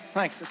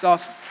Thanks. That's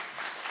awesome.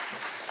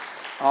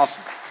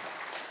 Awesome.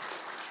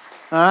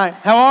 All right.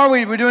 How are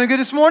we? We're doing good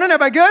this morning?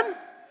 Everybody good?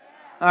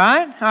 All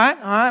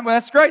right. Well,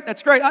 that's great.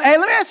 Hey,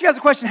 let me ask you guys a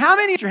question. How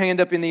many put your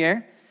hand up in the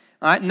air?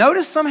 All right.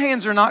 Notice some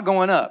hands are not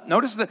going up.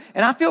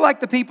 And I feel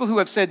like the people who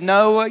have said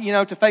no,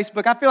 to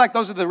Facebook, I feel like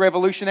those are the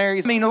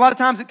revolutionaries. I mean, a lot of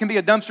times it can be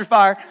a dumpster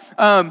fire.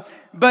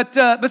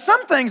 But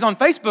some things on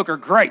Facebook are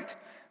great.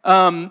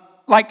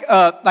 Like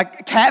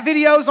cat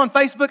videos on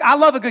Facebook. I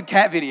love a good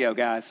cat video,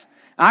 guys.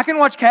 I can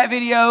watch cat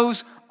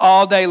videos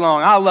all day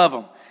long. I love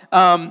them.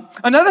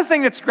 Another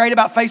thing that's great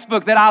about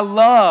Facebook that I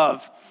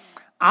love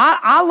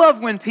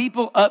when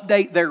people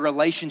update their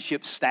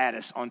relationship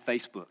status on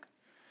Facebook.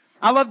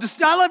 I love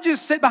to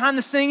just sit behind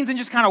the scenes and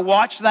just kind of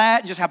watch that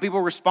and just how people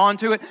respond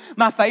to it.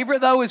 My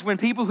favorite, though, is when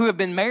people who have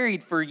been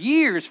married for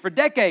years, for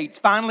decades,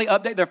 finally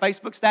update their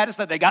Facebook status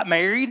that they got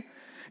married.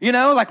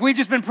 Like we've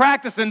just been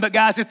practicing, but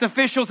guys, it's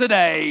official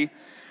today.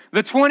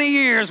 The 20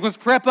 years was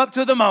prep up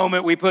to the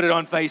moment we put it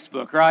on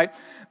Facebook, right?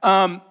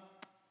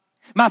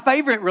 My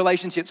favorite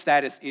relationship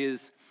status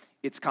is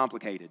it's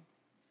complicated.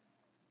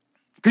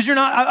 Because you're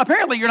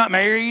not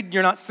married,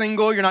 you're not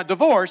single, you're not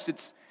divorced,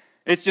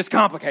 it's just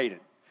complicated.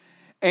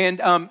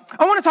 And I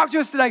want to talk to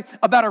us today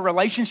about a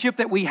relationship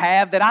that we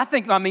have that I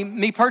think,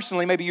 me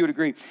personally, maybe you would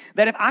agree,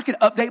 that if I could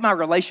update my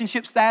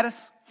relationship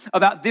status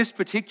about this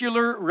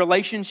particular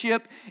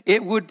relationship,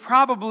 it would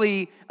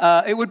probably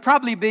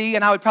be,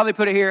 and I would probably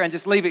put it here and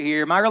just leave it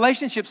here, my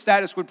relationship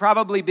status would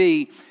probably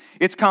be,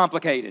 it's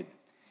complicated.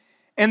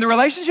 And the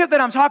relationship that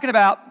I'm talking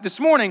about this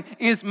morning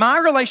is my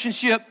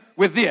relationship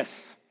with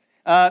this.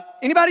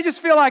 Anybody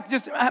just feel like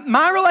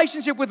my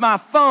relationship with my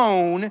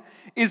phone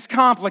is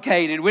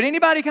complicated? Would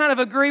anybody kind of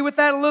agree with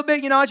that a little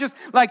bit? It's just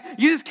like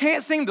you just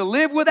can't seem to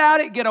live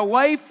without it, get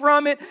away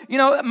from it.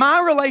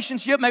 My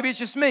relationship, maybe it's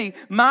just me,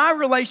 my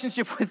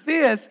relationship with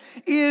this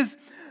is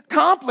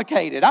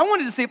complicated. I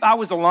wanted to see if I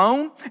was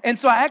alone, and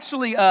so I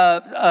actually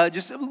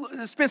just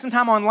spent some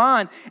time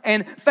online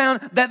and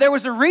found that there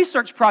was a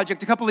research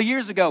project a couple of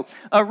years ago,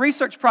 a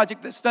research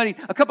project that studied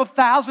a couple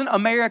thousand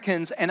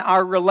Americans and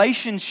our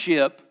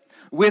relationship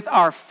with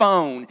our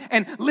phone.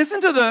 And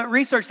listen to the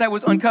research that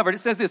was uncovered. It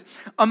says this: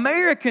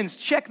 Americans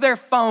check their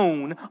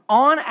phone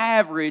on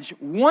average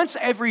once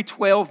every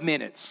 12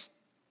 minutes.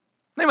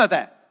 Think about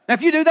that. Now,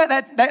 if you do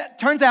that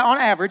turns out on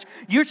average,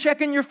 you're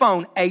checking your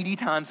phone 80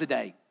 times a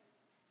day.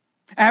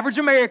 Average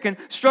American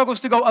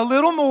struggles to go a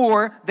little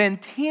more than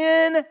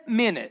 10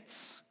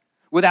 minutes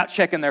without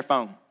checking their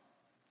phone.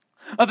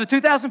 Of the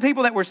 2,000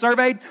 people that were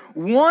surveyed,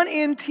 1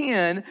 in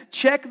 10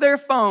 check their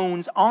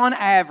phones on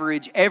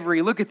average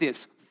every, look at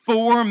this,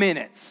 4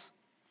 minutes.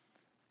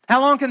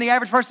 How long can the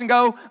average person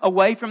go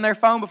away from their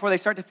phone before they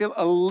start to feel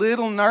a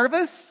little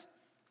nervous?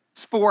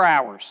 It's 4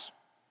 hours.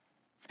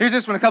 Here's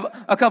this one,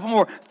 a couple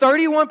more.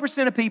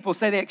 31% of people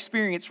say they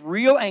experience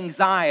real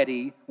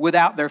anxiety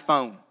without their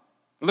phone.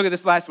 Look at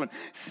this last one.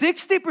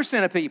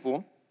 60% of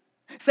people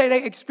say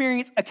they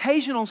experience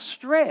occasional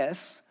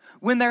stress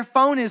when their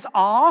phone is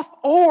off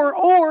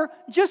or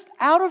just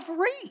out of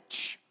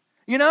reach.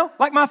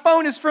 Like my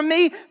phone is from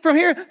me, from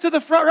here to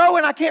the front row,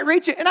 and I can't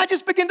reach it, and I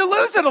just begin to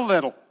lose it a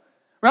little,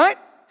 right?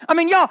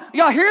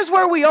 Y'all, here's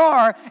where we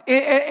are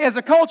as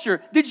a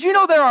culture. Did you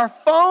know there are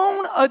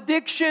phone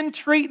addiction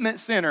treatment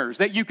centers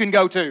that you can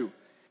go to?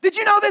 Did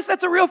you know this?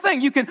 That's a real thing.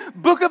 You can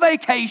book a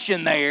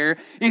vacation there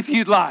if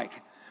you'd like,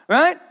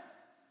 right?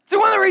 So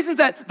one of the reasons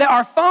that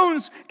our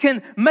phones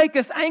can make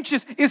us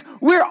anxious is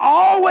we're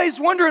always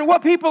wondering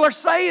what people are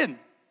saying.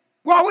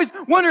 We're always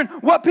wondering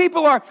what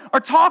people are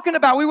talking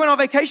about. We went on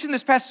vacation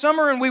this past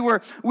summer, and we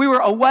were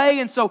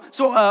away, and so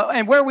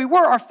and where we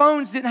were, our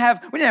phones didn't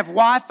have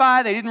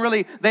Wi-Fi. They didn't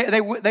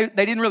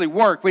really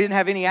work. We didn't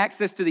have any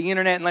access to the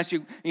internet unless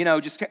you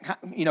just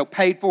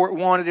paid for it,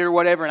 wanted it, or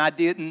whatever. And I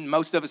didn't.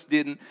 Most of us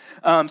didn't.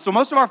 So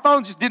most of our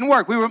phones just didn't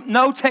work. We were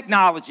no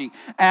technology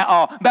at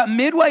all. About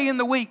midway in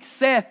the week,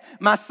 Seth,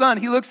 my son,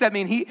 he looks at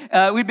me,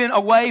 and we'd been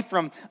away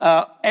from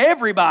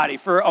everybody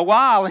for a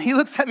while, and he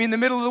looks at me in the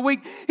middle of the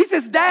week. He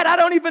says, "Dad, I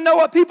don't even know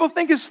what people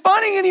think is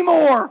funny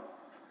anymore."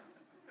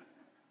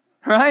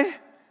 Right?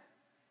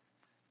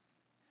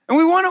 And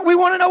we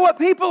want to know what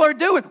people are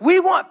doing. We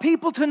want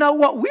people to know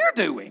what we're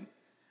doing.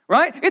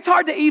 Right? It's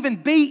hard to even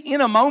be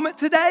in a moment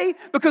today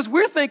because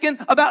we're thinking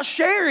about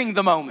sharing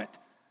the moment.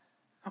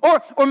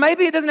 Or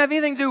maybe it doesn't have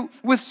anything to do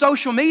with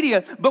social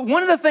media, but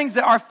one of the things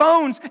that our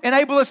phones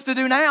enable us to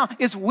do now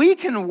is we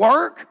can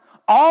work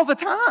all the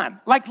time,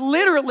 like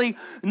literally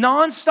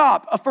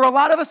nonstop. For a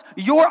lot of us,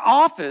 your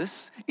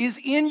office is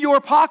in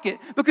your pocket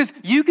because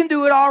you can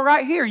do it all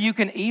right here. You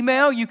can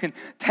email, you can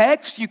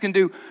text, you can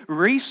do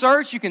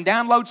research, you can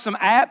download some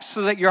apps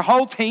so that your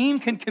whole team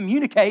can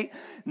communicate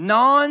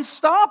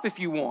nonstop if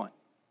you want.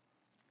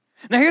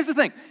 Now, here's the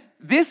thing.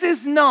 This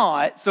is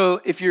not,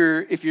 so if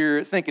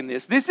you're thinking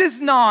this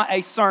is not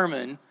a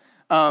sermon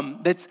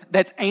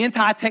that's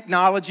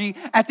anti-technology.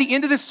 At the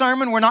end of this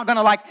sermon, we're not going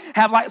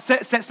to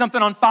set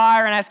something on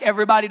fire and ask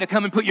everybody to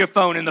come and put your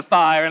phone in the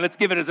fire and let's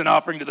give it as an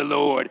offering to the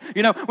Lord.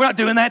 You know, we're not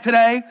doing that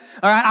today.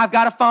 All right, I've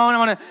got a phone. I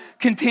want to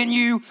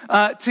continue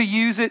to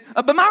use it.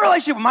 But my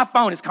relationship with my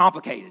phone is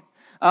complicated.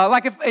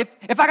 Like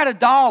if I got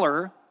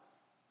 $1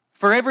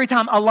 for every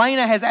time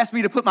Elena has asked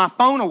me to put my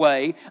phone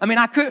away, I mean,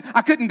 I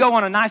couldn't go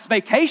on a nice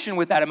vacation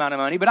with that amount of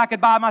money, but I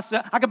could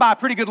buy a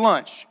pretty good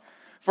lunch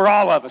for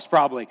all of us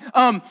probably.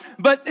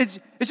 But it's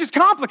just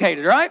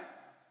complicated, right?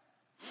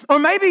 Or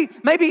maybe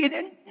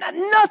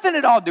nothing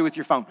at all to do with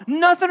your phone.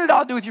 Nothing at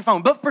all to do with your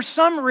phone. But for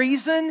some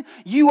reason,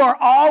 you are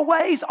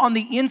always on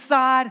the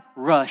inside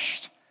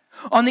rushed.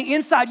 On the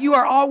inside, you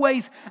are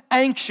always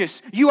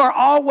anxious. You are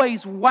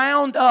always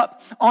wound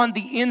up on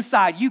the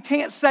inside. You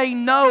can't say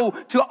no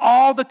to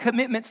all the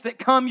commitments that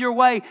come your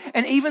way.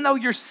 And even though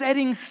you're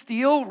sitting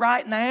still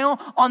right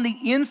now, on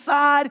the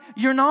inside,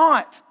 you're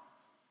not.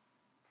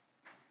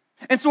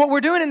 And so what we're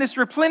doing in this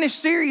Replenish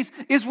series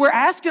is we're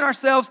asking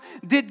ourselves,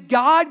 did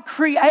God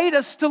create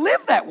us to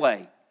live that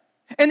way?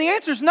 And the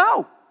answer is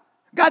no.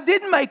 God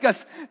didn't make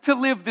us to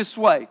live this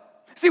way.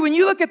 See, when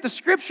you look at the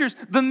scriptures,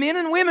 the men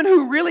and women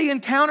who really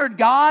encountered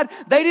God,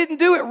 they didn't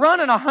do it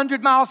running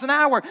 100 miles an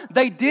hour.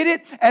 They did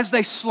it as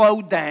they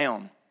slowed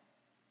down.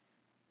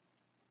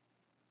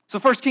 So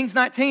 1 Kings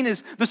 19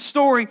 is the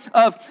story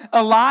of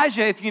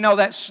Elijah, if you know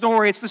that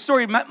story. It's the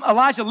story of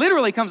Elijah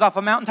literally comes off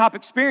a mountaintop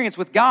experience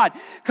with God.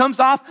 Comes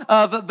off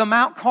of the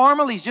Mount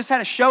Carmel. He's just had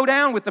a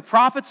showdown with the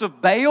prophets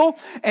of Baal.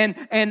 And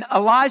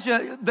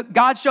Elijah,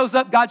 God shows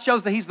up. God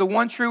shows that he's the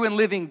one true and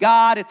living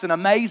God. It's an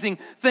amazing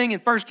thing in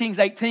 1 Kings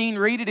 18.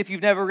 Read it if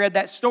you've never read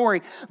that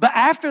story. But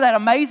after that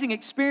amazing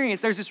experience,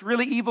 there's this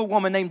really evil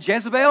woman named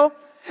Jezebel.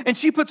 And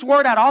she puts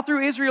word out all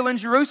through Israel and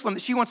Jerusalem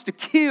that she wants to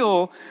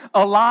kill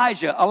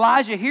Elijah.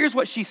 Elijah hears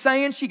what she's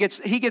saying. He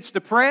gets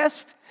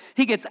depressed.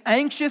 He gets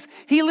anxious.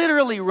 He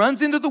literally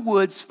runs into the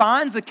woods,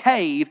 finds a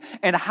cave,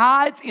 and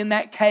hides in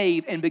that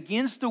cave and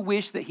begins to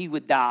wish that he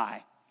would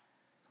die.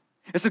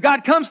 And so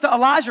God comes to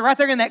Elijah right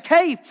there in that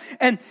cave.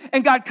 And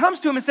God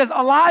comes to him and says,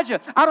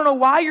 Elijah, I don't know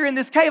why you're in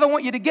this cave. I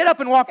want you to get up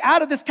and walk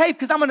out of this cave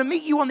because I'm going to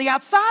meet you on the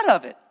outside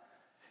of it.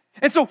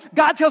 And so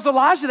God tells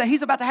Elijah that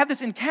he's about to have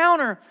this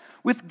encounter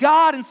with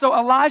God. And so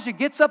Elijah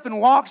gets up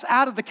and walks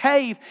out of the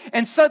cave.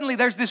 And suddenly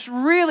there's this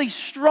really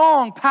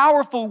strong,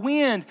 powerful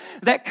wind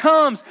that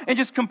comes and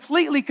just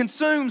completely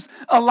consumes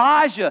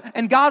Elijah.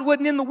 And God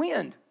wasn't in the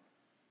wind.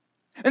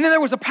 And then there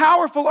was a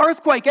powerful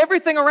earthquake.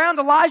 Everything around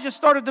Elijah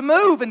started to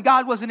move and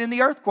God wasn't in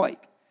the earthquake.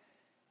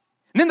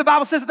 And then the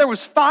Bible says that there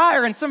was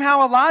fire, and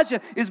somehow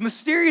Elijah is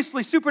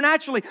mysteriously,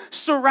 supernaturally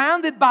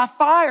surrounded by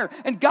fire,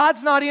 and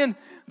God's not in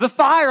the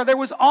fire. There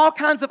was all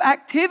kinds of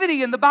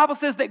activity, and the Bible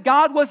says that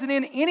God wasn't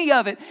in any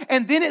of it.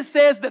 And then it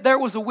says that there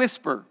was a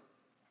whisper.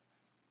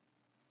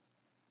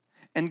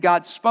 And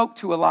God spoke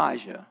to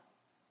Elijah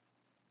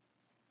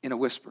in a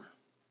whisper.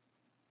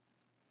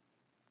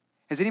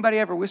 Has anybody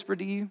ever whispered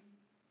to you?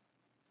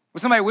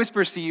 When somebody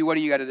whispers to you, what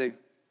do you got to do?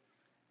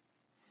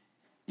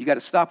 You got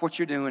to stop what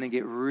you're doing and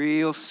get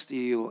real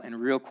still and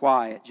real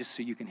quiet just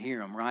so you can hear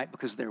them, right?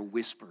 Because they're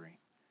whispering.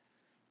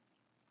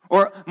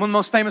 Or one of the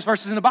most famous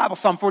verses in the Bible,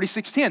 Psalm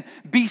 46:10.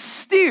 Be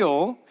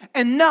still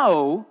and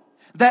know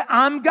that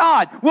I'm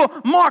God. Well,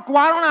 Mark,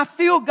 why don't I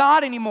feel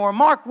God anymore?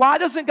 Mark, why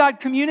doesn't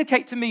God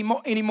communicate to me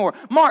anymore?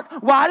 Mark,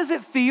 why does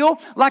it feel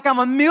like I'm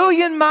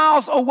 1,000,000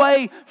 miles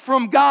away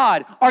from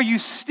God? Are you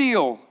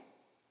still?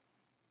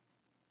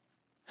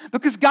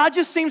 Because God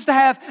just seems to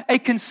have a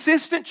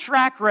consistent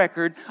track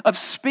record of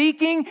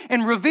speaking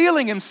and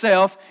revealing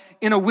himself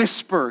in a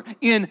whisper,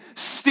 in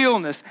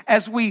stillness.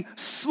 As we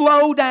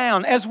slow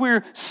down, as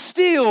we're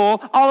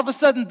still, all of a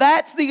sudden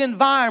that's the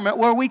environment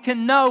where we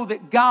can know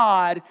that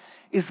God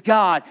is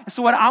God. And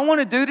so what I want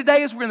to do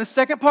today is we're in the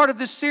second part of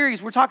this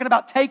series. We're talking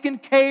about taking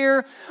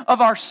care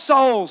of our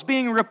souls,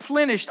 being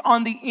replenished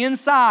on the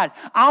inside.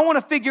 I want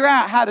to figure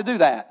out how to do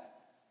that.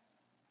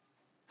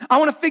 I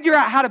want to figure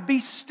out how to be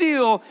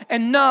still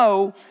and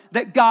know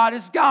that God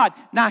is God.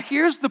 Now,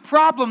 here's the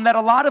problem that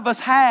a lot of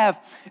us have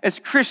as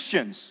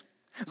Christians.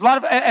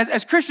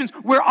 As Christians,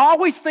 we're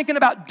always thinking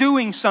about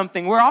doing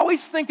something. We're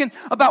always thinking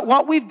about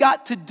what we've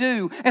got to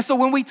do. And so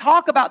when we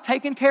talk about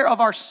taking care of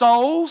our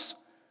souls,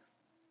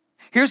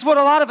 here's what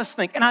a lot of us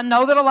think. And I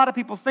know that a lot of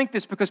people think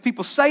this because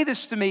people say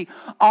this to me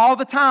all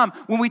the time.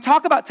 When we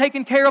talk about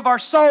taking care of our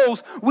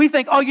souls, we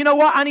think, oh, you know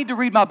what? I need to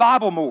read my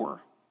Bible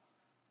more.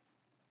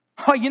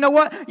 Oh, you know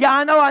what? Yeah,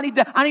 I know I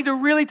need to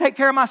really take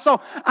care of my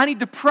soul. I need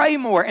to pray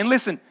more. And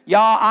listen,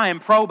 y'all, I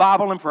am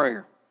pro-Bible and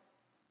prayer.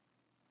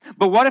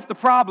 But what if the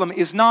problem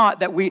is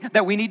not that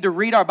we need to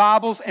read our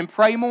Bibles and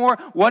pray more?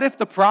 What if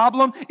the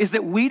problem is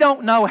that we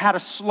don't know how to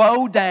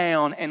slow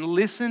down and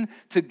listen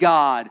to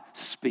God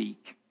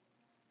speak?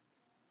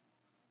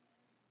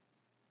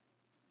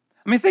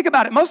 I mean, think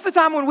about it. Most of the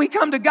time when we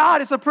come to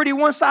God, it's a pretty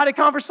one-sided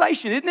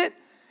conversation, isn't it?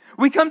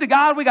 We come to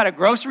God, we got a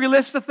grocery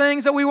list of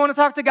things that we want to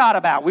talk to God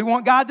about. We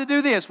want God to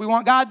do this. We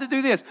want God to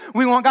do this.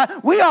 We want God.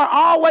 We are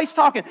always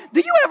talking. Do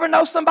you ever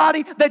know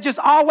somebody that just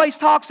always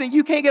talks and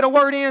you can't get a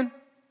word in?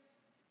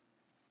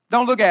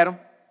 Don't look at them.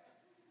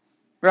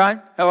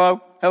 Right?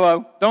 Hello?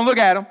 Hello? Don't look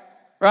at them.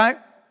 Right?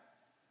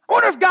 I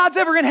wonder if God's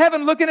ever in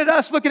heaven looking at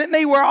us, looking at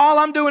me, where all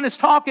I'm doing is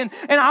talking,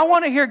 and I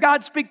want to hear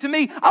God speak to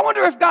me. I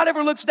wonder if God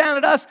ever looks down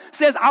at us,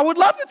 says, I would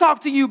love to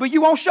talk to you, but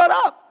you won't shut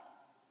up.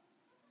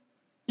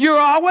 You're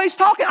always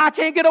talking. I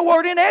can't get a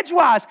word in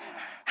edgewise.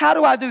 How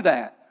do I do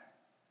that?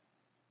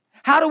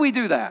 How do we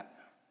do that?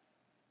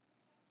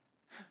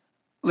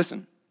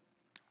 Listen,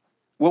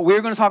 what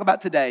we're going to talk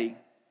about today,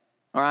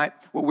 all right,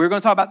 what we're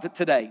going to talk about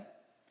today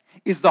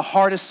is the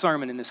hardest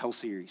sermon in this whole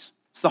series.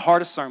 It's the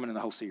hardest sermon in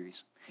the whole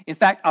series. In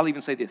fact, I'll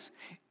even say this.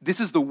 This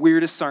is the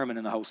weirdest sermon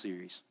in the whole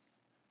series.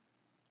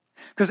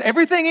 Because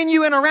everything in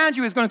you and around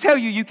you is going to tell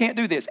you you can't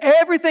do this.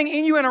 Everything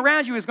in you and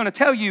around you is going to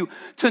tell you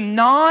to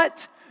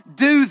not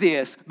do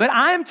this. But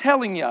I'm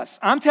telling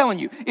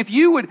you, if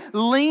you would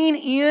lean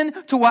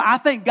in to what I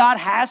think God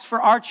has for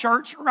our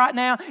church right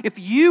now, if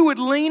you would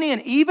lean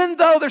in, even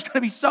though there's going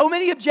to be so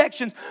many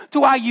objections to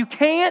why you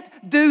can't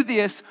do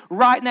this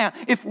right now,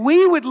 if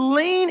we would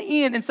lean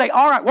in and say,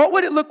 all right, what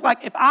would it look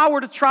like if I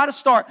were to try to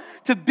start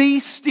to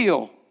be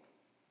still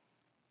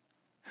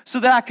so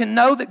that I can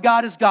know that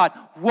God is God?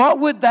 What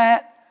would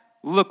that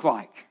look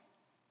like?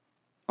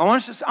 I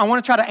want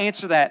to try to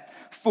answer that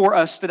for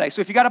us today. So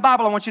if you got a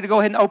Bible, I want you to go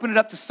ahead and open it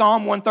up to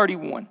Psalm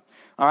 131.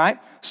 All right?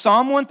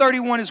 Psalm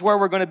 131 is where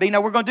we're going to be.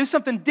 Now, we're going to do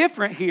something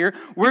different here.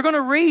 We're going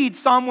to read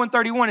Psalm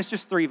 131. It's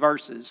just 3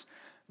 verses.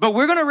 But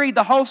we're going to read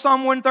the whole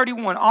Psalm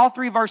 131, all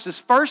 3 verses.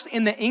 First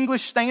in the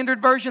English Standard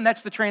Version.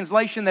 That's the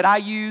translation that I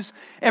use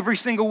every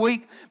single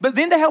week. But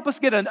then to help us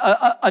get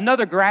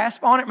another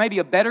grasp on it, maybe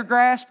a better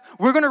grasp,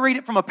 we're going to read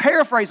it from a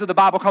paraphrase of the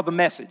Bible called the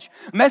Message.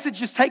 Message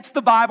just takes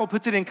the Bible,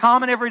 puts it in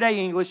common everyday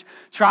English,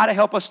 try to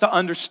help us to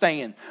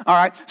understand. All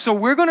right? So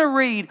we're going to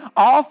read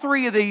all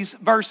 3 of these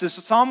verses.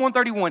 Psalm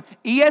 131,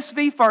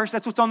 ESV first,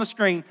 that's what's on the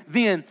screen,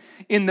 then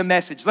in the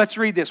Message. Let's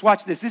read this.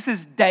 Watch this. This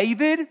is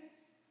David.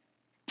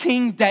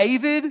 King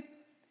David,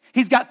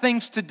 he's got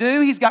things to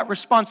do. He's got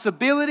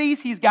responsibilities.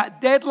 He's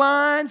got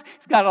deadlines.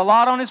 He's got a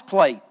lot on his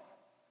plate.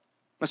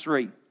 Let's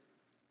read.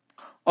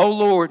 O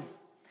Lord,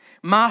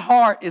 my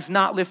heart is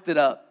not lifted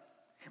up.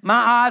 My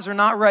eyes are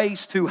not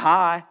raised too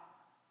high.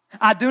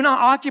 I do not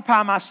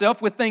occupy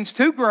myself with things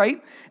too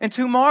great and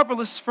too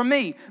marvelous for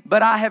me,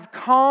 but I have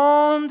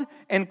calmed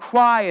and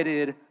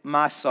quieted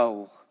my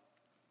soul.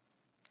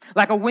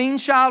 Like a weaned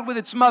child with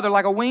its mother,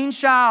 like a weaned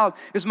child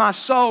is my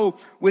soul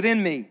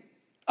within me.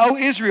 O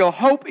Israel,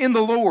 hope in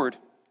the Lord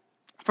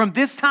from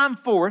this time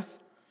forth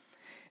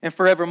and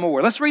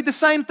forevermore. Let's read the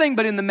same thing,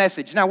 but in the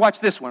Message. Now watch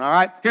this one, all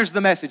right? Here's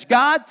the Message.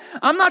 God,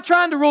 I'm not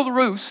trying to rule the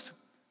roost.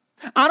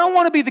 I don't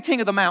want to be the king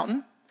of the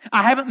mountain.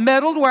 I haven't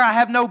meddled where I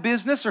have no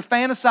business or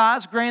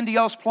fantasized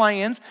grandiose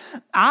plans.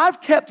 I've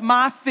kept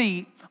my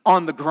feet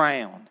on the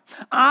ground.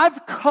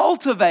 I've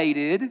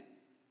cultivated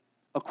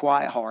a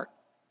quiet heart.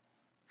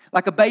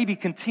 Like a baby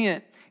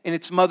content in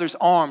its mother's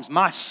arms,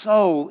 my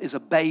soul is a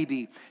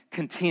baby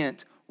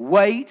content.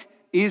 Wait,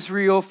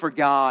 Israel, for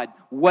God.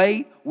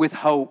 Wait with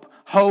hope.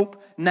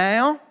 Hope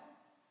now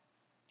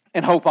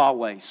and hope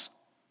always.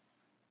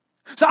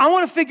 So I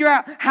want to figure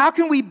out, how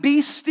can we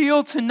be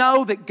still to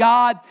know that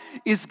God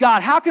is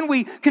God? How can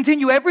we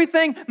continue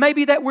everything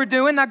maybe that we're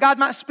doing? Now God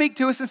might speak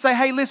to us and say,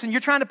 hey, listen,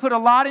 you're trying to put a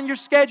lot in your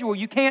schedule.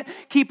 You can't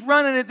keep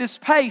running at this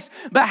pace.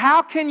 But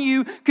how can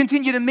you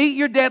continue to meet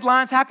your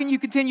deadlines? How can you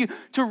continue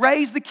to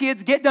raise the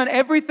kids, get done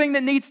everything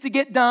that needs to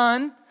get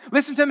done?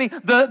 Listen to me,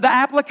 the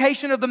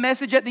application of the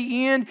Message at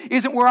the end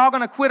isn't we're all going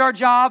to quit our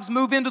jobs,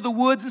 move into the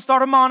woods and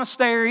start a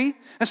monastery.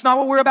 That's not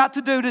what we're about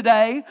to do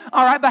today.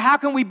 All right, but how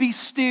can we be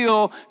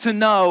still to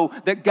know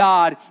that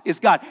God is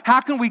God?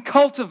 How can we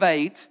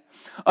cultivate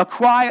a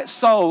quiet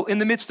soul in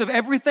the midst of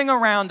everything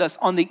around us?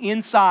 On the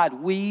inside,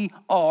 we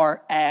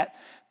are at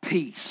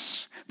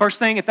peace. First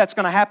thing, if that's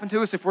going to happen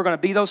to us, if we're going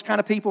to be those kind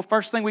of people,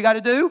 first thing we got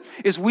to do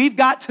is we've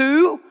got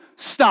to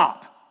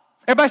stop.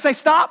 Everybody say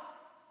stop.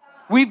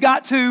 We've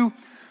got to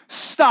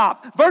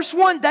stop. Verse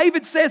 1,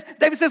 David says,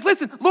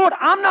 listen, Lord,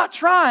 I'm not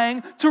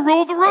trying to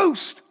rule the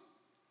roost.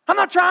 I'm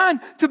not trying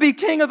to be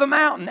king of the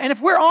mountain. And if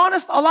we're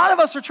honest, a lot of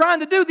us are trying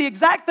to do the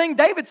exact thing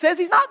David says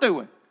he's not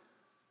doing.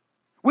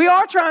 We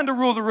are trying to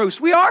rule the roost.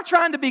 We are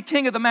trying to be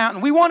king of the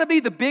mountain. We want to be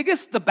the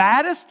biggest, the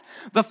baddest,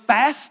 the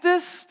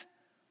fastest.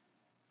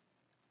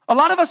 A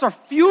lot of us are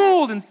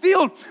fueled and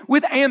filled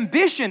with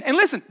ambition. And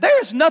listen, there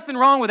is nothing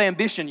wrong with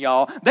ambition,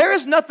 y'all. There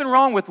is nothing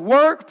wrong with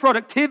work,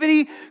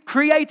 productivity,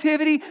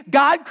 creativity.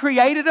 God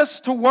created us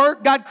to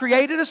work. God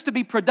created us to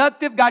be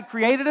productive. God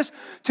created us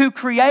to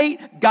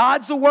create.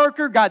 God's a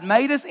worker. God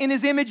made us in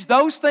His image.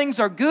 Those things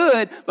are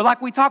good. But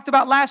like we talked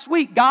about last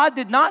week, God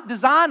did not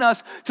design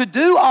us to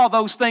do all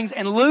those things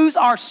and lose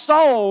our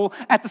soul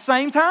at the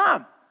same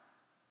time.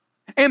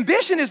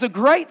 Ambition is a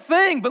great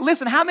thing, but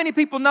listen, how many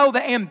people know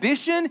that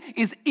ambition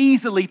is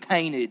easily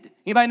tainted?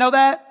 Anybody know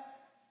that?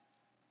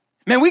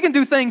 Man, we can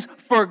do things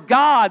for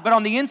God, but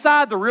on the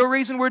inside, the real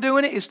reason we're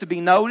doing it is to be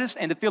noticed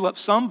and to fill up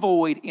some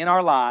void in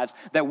our lives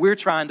that we're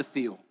trying to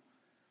fill.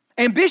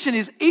 Ambition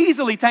is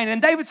easily tainted.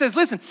 And David says,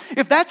 listen,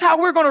 if that's how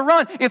we're going to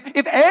run,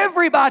 if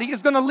everybody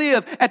is going to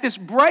live at this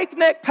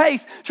breakneck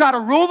pace, try to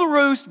rule the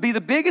roost, be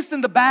the biggest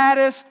and the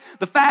baddest,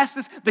 the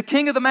fastest, the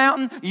king of the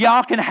mountain,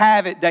 y'all can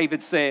have it,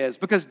 David says.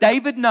 Because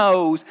David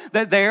knows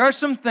that there are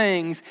some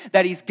things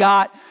that he's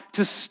got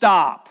to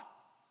stop.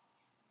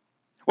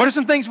 What are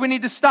some things we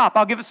need to stop?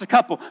 I'll give us a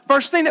couple.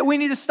 First thing that we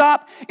need to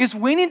stop is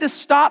we need to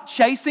stop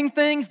chasing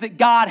things that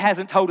God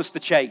hasn't told us to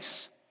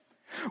chase.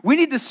 We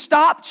need to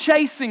stop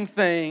chasing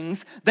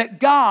things that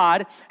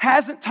God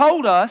hasn't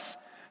told us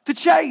to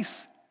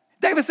chase.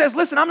 David says,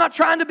 listen, I'm not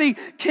trying to be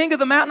king of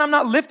the mountain. I'm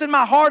not lifting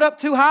my heart up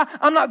too high.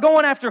 I'm not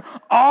going after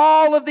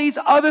all of these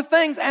other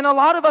things. And a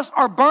lot of us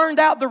are burned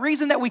out. The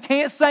reason that we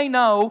can't say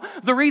no,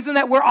 the reason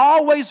that we're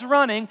always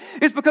running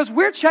is because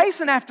we're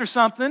chasing after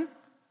something,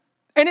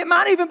 and it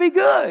might even be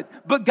good,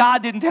 but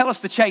God didn't tell us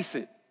to chase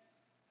it.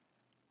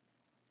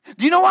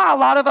 Do you know why a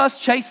lot of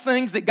us chase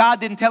things that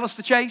God didn't tell us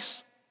to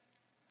chase?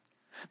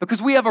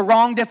 Because we have a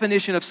wrong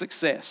definition of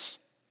success.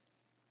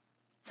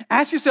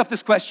 Ask yourself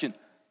this question.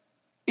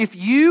 If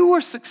you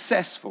were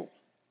successful,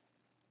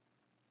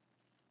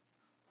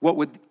 what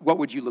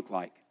would you look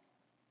like?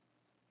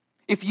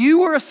 If you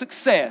were a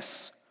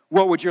success,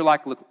 what would your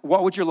life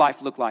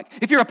look like?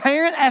 If you're a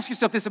parent, ask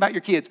yourself this about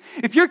your kids.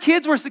 If your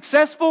kids were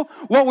successful,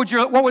 what would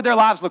their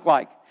lives look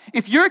like?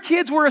 If your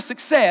kids were a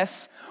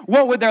success,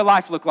 what would their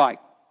life look like?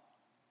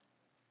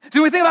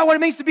 So we think about what it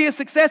means to be a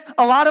success.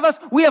 A lot of us,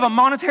 we have a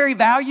monetary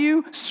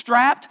value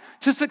strapped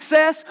to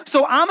success.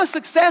 So I'm a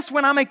success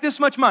when I make this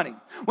much money.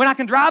 When I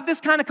can drive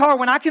this kind of car,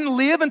 when I can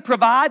live and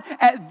provide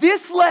at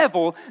this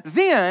level,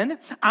 then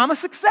I'm a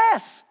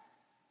success.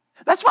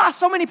 That's why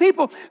so many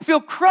people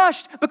feel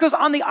crushed, because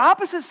on the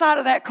opposite side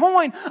of that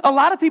coin, a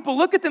lot of people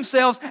look at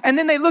themselves and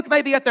then they look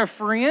maybe at their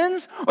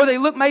friends, or they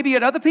look maybe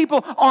at other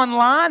people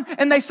online,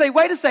 and they say,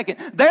 wait a second,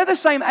 they're the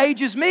same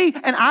age as me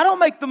and I don't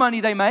make the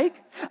money they make.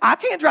 I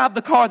can't drive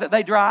the car that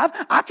they drive.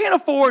 I can't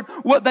afford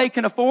what they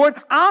can afford.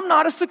 I'm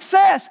not a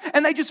success.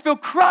 And they just feel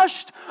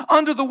crushed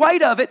under the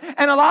weight of it.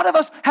 And a lot of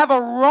us have a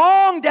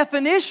wrong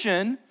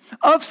definition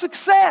of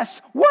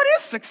success. What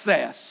is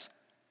success?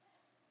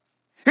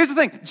 Here's the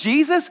thing.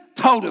 Jesus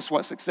told us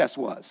what success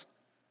was.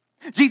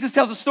 Jesus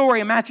tells a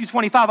story in Matthew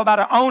 25 about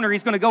an owner.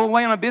 He's going to go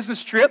away on a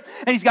business trip,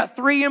 and he's got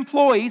 3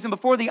 employees. And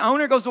before the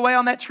owner goes away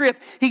on that trip,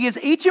 he gives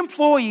each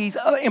employee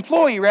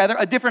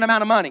a different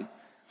amount of money.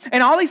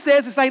 And all he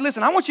says is, hey,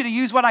 listen, I want you to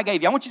use what I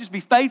gave you. I want you to just be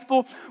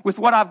faithful with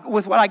what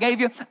I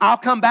gave you. I'll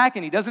come back.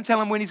 And he doesn't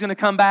tell him when he's going to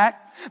come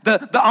back.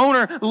 The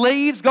owner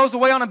leaves, goes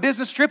away on a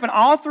business trip, and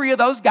all 3 of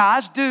those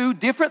guys do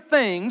different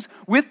things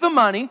with the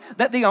money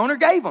that the owner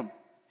gave them.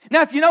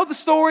 Now, if you know the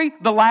story,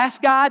 the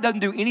last guy doesn't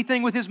do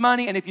anything with his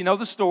money, and if you know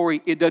the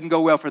story, it doesn't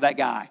go well for that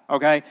guy,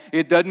 okay?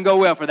 It doesn't go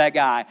well for that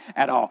guy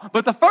at all.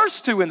 But the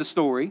first 2 in the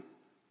story,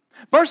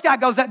 first guy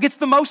goes out, gets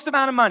the most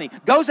amount of money,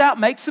 goes out,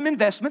 makes some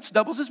investments,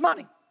 doubles his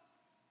money.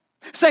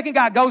 Second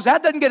guy goes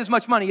out, doesn't get as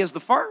much money as the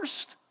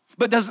first,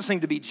 but doesn't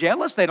seem to be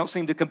jealous. They don't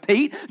seem to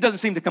compete, doesn't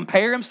seem to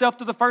compare himself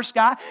to the first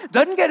guy,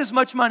 doesn't get as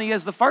much money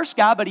as the first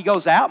guy, but he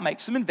goes out,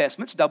 makes some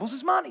investments, doubles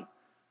his money.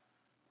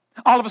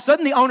 All of a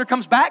sudden, the owner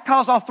comes back,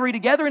 calls all 3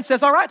 together and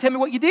says, all right, tell me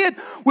what you did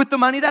with the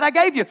money that I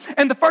gave you.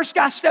 And the first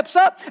guy steps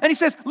up and he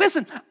says,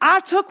 listen, I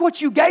took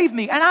what you gave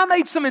me and I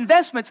made some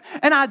investments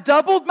and I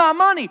doubled my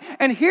money.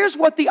 And here's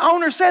what the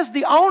owner says.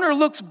 The owner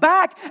looks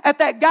back at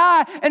that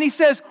guy and he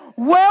says,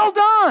 well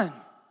done,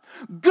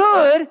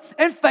 good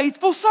and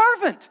faithful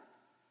servant.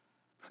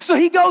 So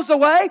he goes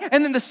away,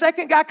 and then the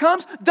second guy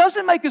comes,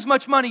 doesn't make as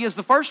much money as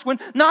the first one,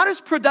 not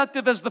as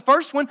productive as the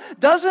first one,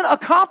 doesn't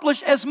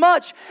accomplish as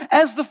much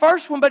as the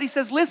first one, but he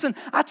says, listen,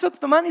 I took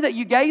the money that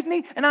you gave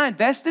me, and I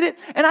invested it,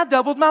 and I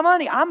doubled my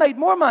money. I made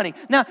more money.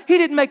 Now, he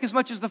didn't make as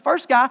much as the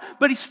first guy,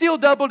 but he still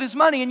doubled his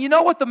money. And you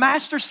know what the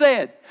master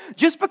said?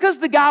 Just because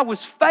the guy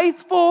was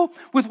faithful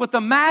with what the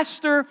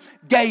master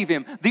gave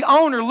him, the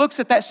owner looks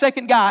at that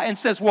second guy and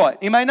says what?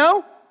 Anybody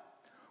know?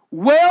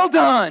 Well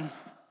done,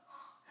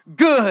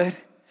 good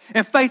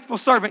and faithful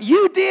servant.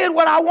 You did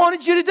what I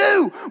wanted you to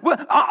do.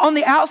 On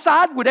the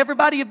outside, would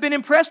everybody have been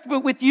impressed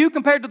with you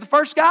compared to the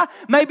first guy?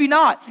 Maybe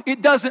not.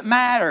 It doesn't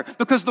matter,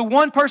 because the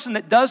one person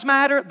that does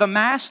matter, the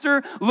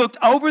master, looked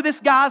over this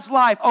guy's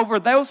life, over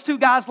those 2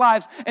 guys'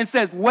 lives, and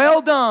says,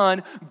 well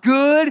done,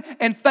 good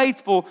and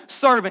faithful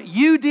servant.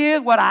 You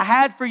did what I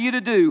had for you to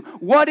do.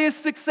 What is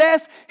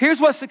success? Here's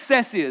what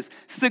success is.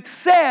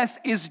 Success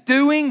is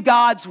doing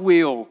God's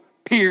will,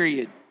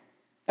 period.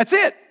 That's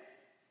it.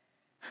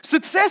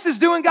 Success is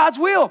doing God's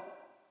will.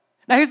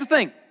 Now, here's the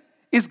thing.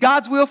 Is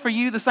God's will for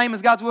you the same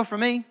as God's will for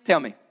me? Tell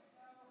me.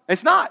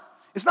 It's not.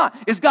 It's not.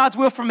 Is God's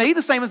will for me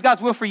the same as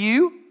God's will for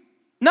you?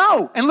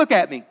 No. And look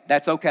at me.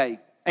 That's okay.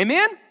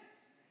 Amen?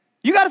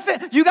 You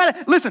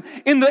gotta listen,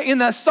 in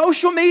the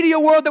social media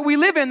world that we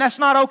live in, that's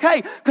not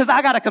okay, because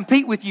I gotta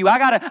compete with you. I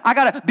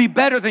gotta be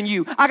better than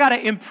you. I gotta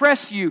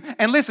impress you.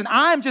 And listen,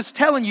 I'm just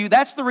telling you,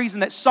 that's the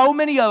reason that so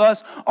many of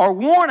us are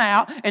worn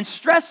out and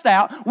stressed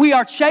out. We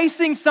are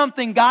chasing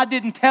something God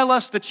didn't tell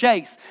us to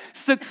chase.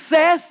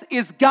 Success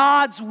is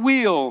God's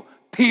will,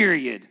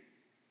 period.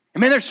 I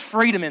mean, there's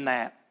freedom in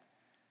that.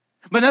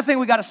 But another thing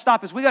we got to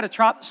stop is we got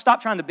to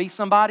stop trying to be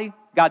somebody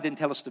God didn't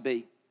tell us to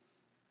be.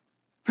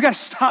 We got to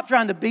stop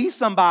trying to be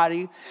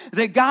somebody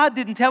that God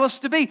didn't tell us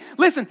to be.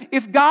 Listen,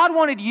 if God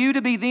wanted you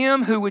to be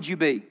them, who would you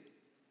be?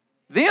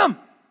 Them.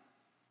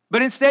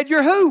 But instead,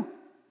 you're who?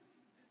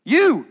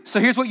 You. So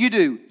here's what you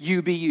do.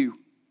 You be you.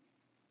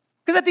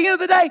 Because at the end of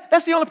the day,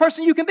 that's the only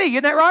person you can be.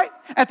 Isn't that right?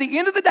 At the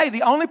end of the day,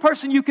 the only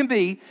person you can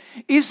be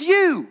is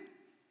you.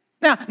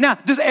 Now,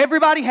 does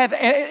everybody have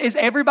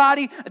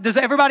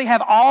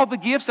all the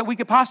gifts that we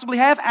could possibly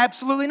have?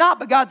 Absolutely not.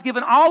 But God's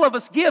given all of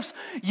us gifts.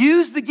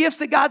 Use the gifts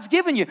that God's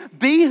given you.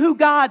 Be who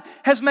God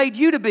has made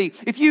you to be.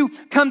 If you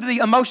come to the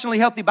emotionally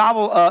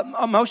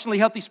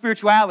healthy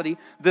spirituality,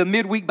 the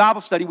midweek Bible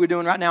study we're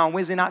doing right now on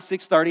Wednesday night,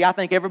 6:30, I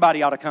think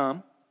everybody ought to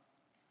come.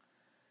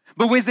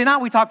 But Wednesday night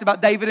we talked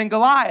about David and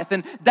Goliath,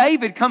 and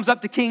David comes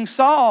up to King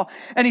Saul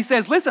and he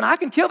says, listen, I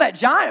can kill that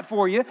giant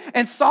for you.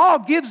 And Saul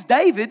gives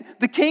David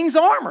the king's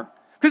armor.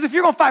 Because if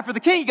you're going to fight for the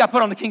king, you got to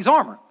put on the king's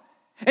armor.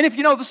 And if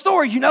you know the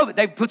story, you know that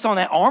David puts on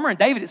that armor, and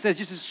David, it says,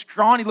 just a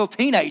scrawny little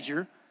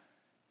teenager.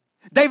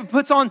 David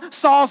puts on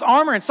Saul's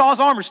armor, and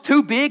Saul's armor's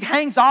too big,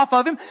 hangs off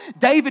of him.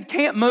 David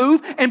can't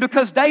move, and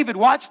because David,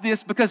 watch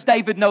this, because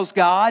David knows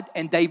God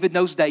and David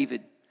knows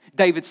David.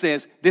 David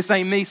says, this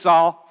ain't me,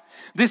 Saul.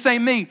 This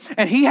ain't me.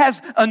 And he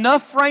has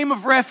enough frame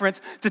of reference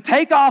to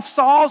take off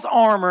Saul's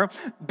armor,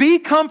 be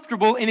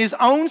comfortable in his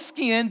own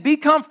skin, be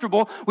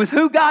comfortable with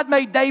who God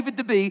made David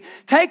to be,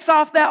 takes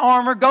off that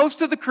armor, goes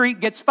to the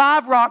creek, gets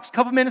 5 rocks, a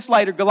couple minutes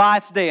later,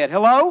 Goliath's dead.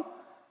 Hello?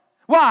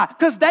 Why?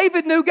 Because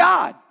David knew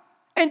God.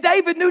 And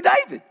David knew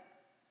David.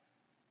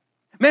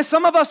 Man,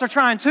 some of us are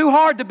trying too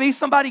hard to be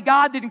somebody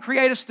God didn't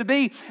create us to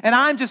be. And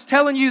I'm just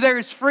telling you, there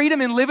is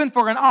freedom in living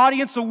for an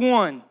audience of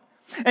one.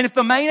 And if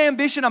the main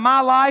ambition of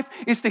my life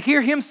is to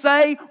hear Him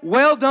say,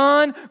 well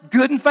done,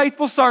 good and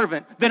faithful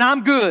servant, then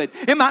I'm good.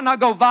 It might not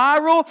go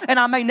viral, and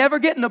I may never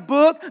get in a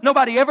book.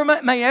 Nobody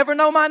may ever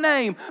know my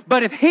name.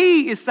 But if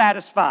He is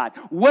satisfied,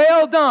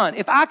 well done.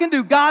 If I can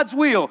do God's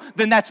will,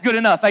 then that's good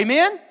enough.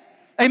 Amen?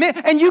 Amen.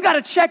 And you got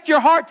to check your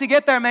heart to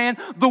get there, man.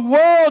 The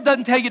world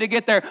doesn't tell you to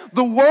get there.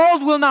 The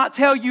world will not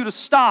tell you to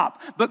stop.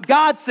 But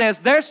God says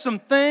there's some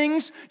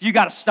things you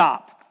got to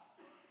stop.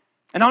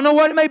 And I don't know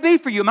what it may be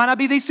for you. It might not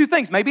be these two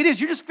things. Maybe it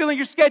is. You're just filling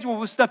your schedule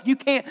with stuff you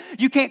can't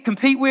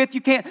compete with.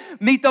 You can't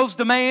meet those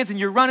demands, and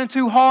you're running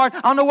too hard.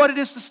 I don't know what it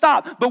is to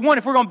stop. But one,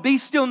 if we're going to be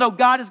still and know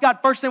God is God,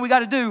 first thing we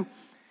got to do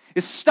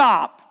is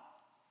stop.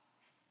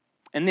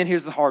 And then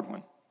here's the hard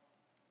one.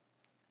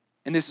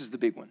 And this is the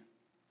big one.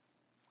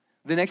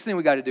 The next thing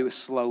we got to do is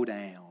slow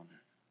down.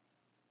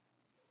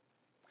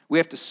 We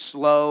have to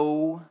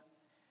slow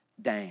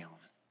down.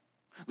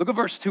 Look at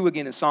verse 2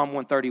 again in Psalm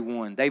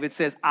 131. David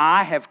says,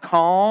 I have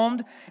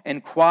calmed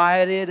and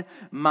quieted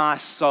my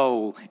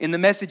soul. In the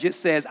Message it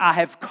says, I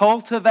have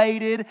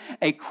cultivated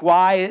a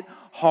quiet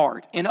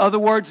heart. In other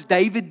words,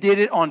 David did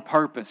it on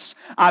purpose.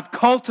 I've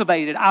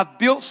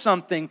built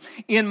something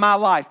in my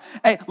life.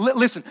 Hey,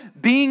 listen,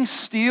 being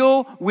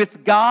still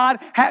with God,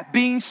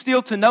 being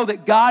still to know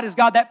that God is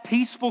God, that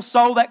peaceful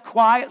soul, that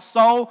quiet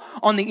soul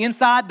on the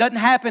inside doesn't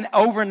happen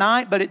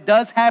overnight, but it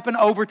does happen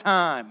over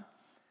time.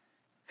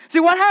 See,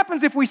 what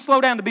happens if we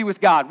slow down to be with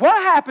God? What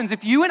happens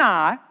if you and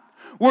I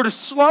were to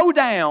slow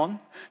down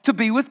to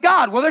be with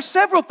God? Well, there's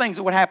several things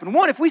that would happen.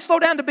 One, if we slow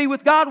down to be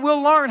with God,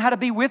 we'll learn how to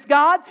be with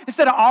God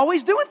instead of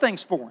always doing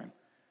things for Him.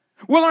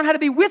 We'll learn how to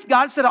be with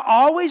God instead of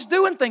always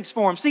doing things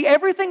for Him. See,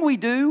 everything we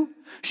do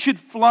should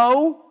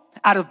flow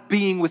out of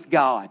being with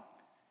God.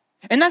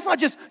 And that's not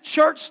just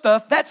church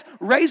stuff. That's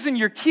raising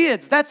your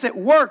kids. That's at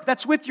work.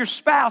 That's with your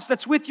spouse.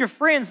 That's with your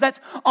friends. That's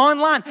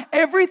online.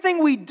 Everything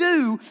we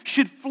do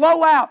should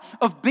flow out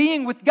of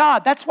being with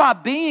God. That's why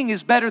being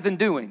is better than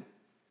doing.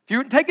 If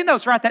you're taking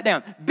notes, write that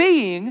down.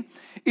 Being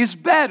is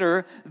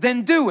better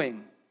than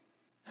doing.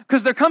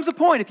 Because there comes a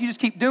point, if you just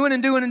keep doing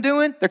and doing and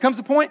doing, there comes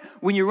a point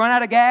when you run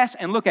out of gas,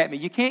 and look at me,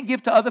 you can't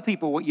give to other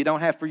people what you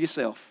don't have for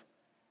yourself.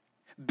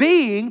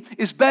 Being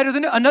is better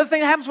than... Another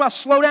thing that happens when I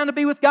slow down to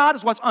be with God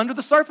is what's under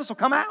the surface will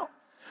come out.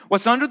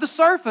 What's under the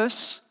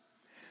surface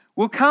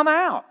will come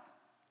out.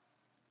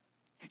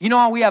 You know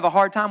why we have a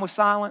hard time with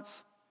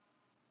silence?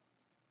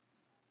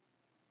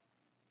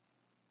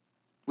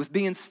 With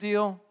being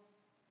still?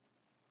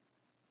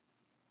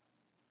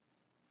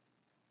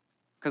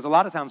 Because a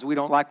lot of times we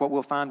don't like what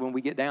we'll find when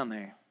we get down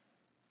there.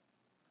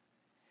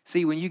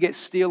 See, when you get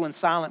still and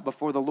silent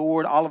before the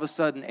Lord, all of a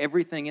sudden,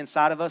 everything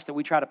inside of us that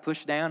we try to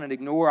push down and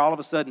ignore, all of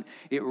a sudden,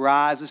 it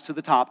rises to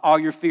the top. All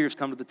your fears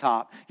come to the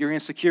top. Your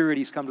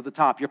insecurities come to the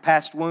top. Your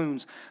past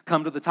wounds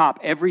come to the top.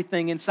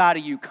 Everything inside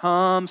of you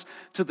comes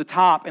to the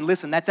top. And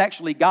listen, that's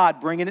actually God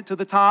bringing it to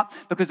the top,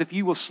 because if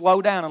you will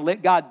slow down and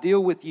let God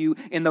deal with you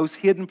in those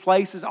hidden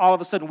places, all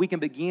of a sudden, we can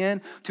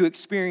begin to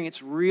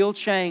experience real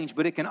change.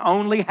 But it can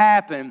only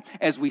happen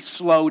as we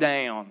slow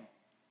down.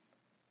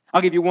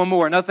 I'll give you one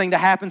more. Another thing that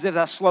happens as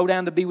I slow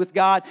down to be with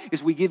God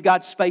is we give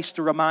God space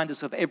to remind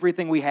us of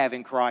everything we have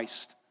in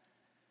Christ.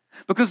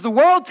 Because the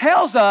world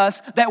tells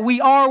us that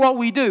we are what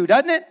we do,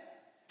 doesn't it?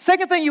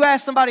 Second thing you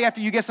ask somebody after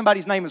you get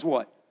somebody's name is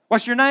what?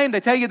 What's your name? They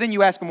tell you, then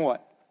you ask them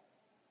what?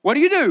 What do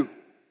you do?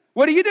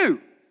 What do you do?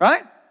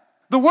 Right?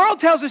 The world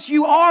tells us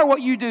you are what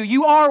you do.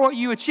 You are what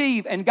you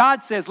achieve. And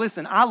God says,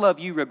 listen, I love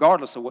you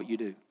regardless of what you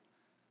do.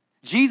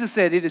 Jesus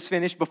said it is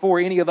finished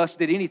before any of us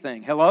did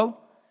anything. Hello?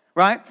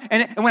 Right?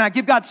 And when I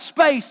give God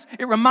space,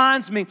 it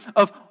reminds me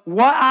of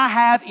what I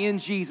have in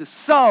Jesus.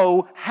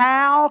 So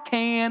how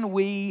can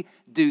we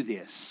do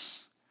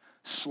this?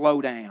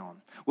 Slow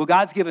down. Well,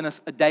 God's given us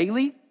a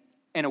daily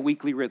and a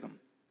weekly rhythm.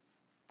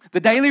 The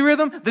daily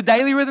rhythm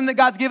that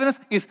God's given us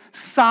is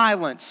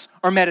silence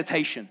or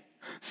meditation.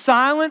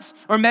 Silence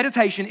or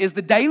meditation is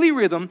the daily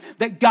rhythm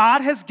that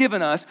God has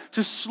given us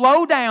to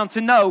slow down to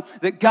know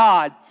that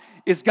God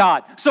is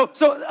God. So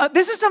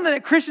this is something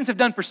that Christians have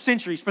done for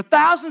centuries, for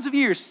thousands of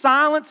years.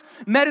 Silence,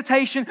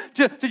 meditation,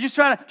 to just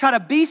try to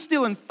be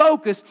still and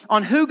focus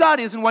on who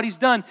God is and what He's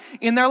done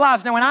in their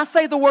lives. Now, when I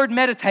say the word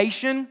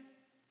meditation,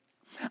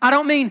 I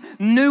don't mean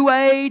New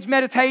Age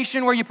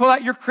meditation where you pull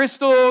out your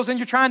crystals and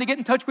you're trying to get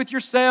in touch with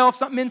yourself,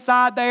 something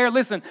inside there.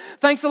 Listen,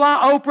 thanks a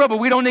lot, Oprah, but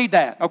we don't need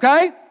that,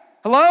 okay?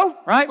 Hello?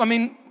 Right? I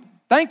mean,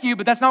 thank you,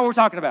 but that's not what we're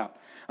talking about.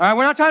 All right,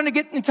 we're not trying to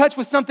get in touch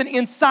with something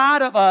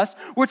inside of us.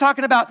 We're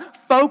talking about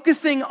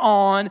focusing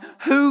on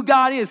who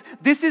God is.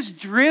 This is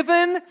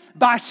driven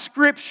by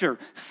Scripture.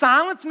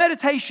 Silence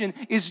meditation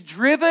is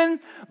driven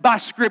by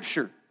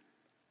Scripture.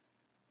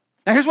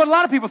 Now, here's what a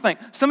lot of people think.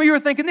 Some of you are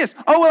thinking this.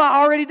 Oh, well,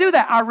 I already do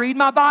that. I read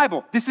my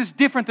Bible. This is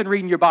different than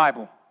reading your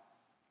Bible.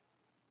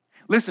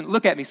 Listen,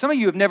 look at me. Some of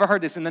you have never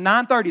heard this. In the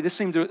 9:30, this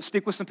seemed to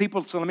stick with some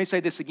people, so let me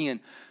say this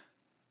again.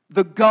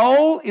 The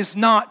goal is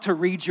not to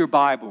read your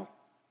Bible.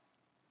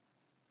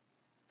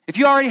 If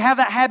you already have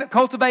that habit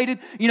cultivated,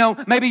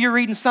 maybe you're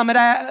reading Summit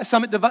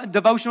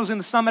devotionals in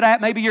the Summit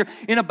app, maybe you're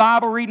in a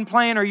Bible reading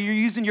plan or you're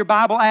using your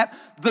Bible app.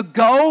 The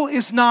goal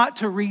is not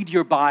to read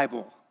your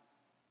Bible.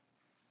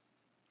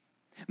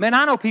 Man,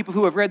 I know people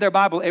who have read their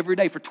Bible every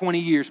day for 20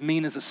 years,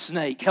 mean as a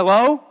snake.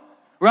 Hello?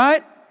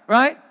 Right?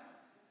 A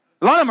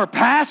lot of them are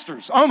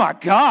pastors. Oh my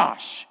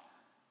gosh.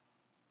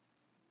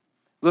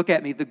 Look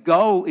at me. The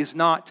goal is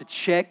not to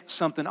check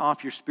something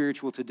off your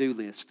spiritual to-do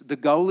list. The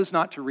goal is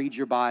not to read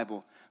your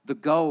Bible. The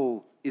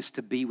goal is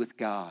to be with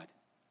God.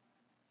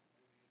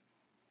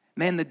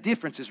 Man, the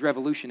difference is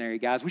revolutionary,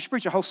 guys. We should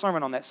preach a whole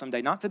sermon on that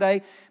someday. Not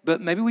today, but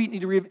maybe we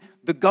need to read.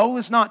 The goal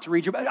is not to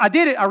read your Bible. I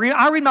did it. I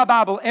read my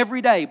Bible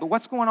every day, but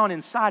what's going on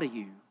inside of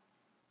you?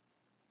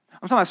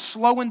 I'm talking about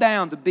slowing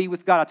down to be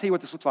with God. I'll tell you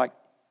what this looks like.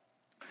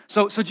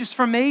 So just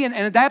for me, and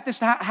adapt this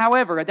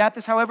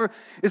however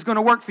is going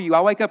to work for you. I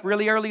wake up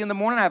really early in the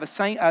morning. I have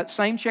a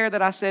same chair that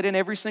I sit in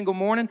every single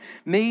morning,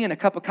 me and a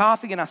cup of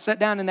coffee, and I sit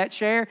down in that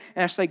chair,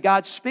 and I say,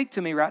 God, speak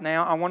to me right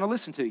now. I want to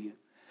listen to you.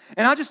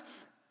 And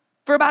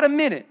for about a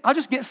minute, I'll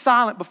just get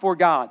silent before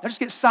God.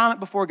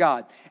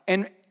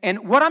 And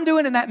what I'm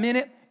doing in that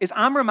minute is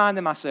I'm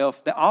reminding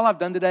myself that all I've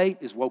done today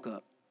is woke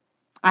up.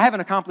 I haven't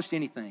accomplished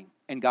anything,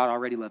 and God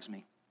already loves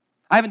me.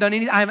 I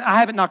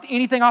haven't knocked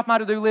anything off my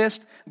to-do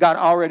list. God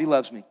already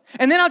loves me.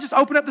 And then I'll just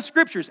open up the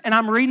Scriptures, and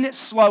I'm reading it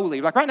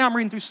slowly. Like right now I'm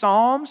reading through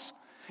Psalms.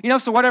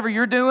 So whatever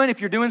you're doing,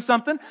 if you're doing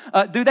something,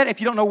 do that.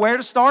 If you don't know where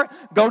to start,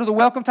 go to the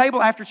welcome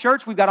table after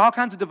church. We've got all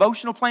kinds of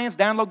devotional plans.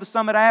 Download the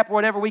Summit app or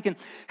whatever. We can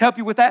help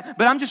you with that.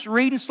 But I'm just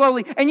reading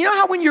slowly. And you know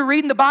how when you're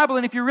reading the Bible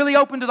and if you're really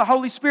open to the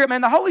Holy Spirit,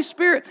 man, the Holy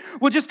Spirit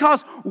will just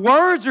cause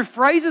words or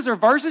phrases or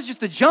verses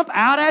just to jump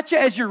out at you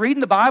as you're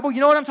reading the Bible.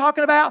 You know what I'm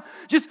talking about?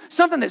 Just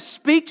something that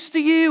speaks to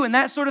you and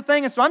that sort of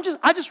thing. And so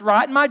I just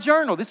write in my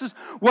journal. This is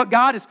what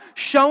God is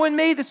showing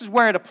me. This is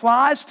where it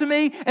applies to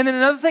me. And then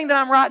another thing that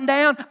I'm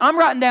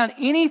writing down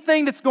anything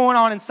that's going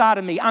on inside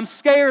of me. I'm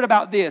scared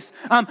about this.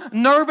 I'm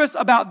nervous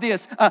about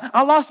this.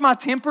 I lost my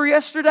temper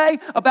yesterday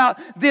about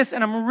this,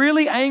 and I'm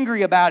really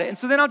angry about it. And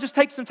so then I'll just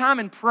take some time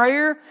in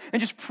prayer and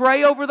just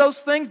pray over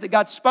those things that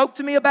God spoke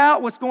to me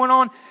about, what's going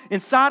on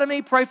inside of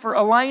me. Pray for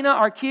Elena,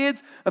 our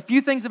kids, a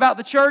few things about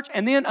the church,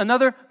 and then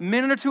another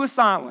minute or two of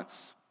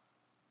silence.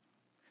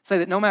 Say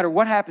that no matter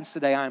what happens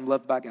today, I am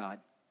loved by God.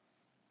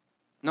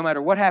 No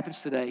matter what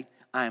happens today,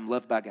 I am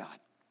loved by God.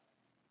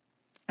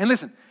 And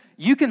listen,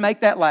 you can make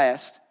that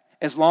last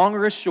as long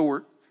or as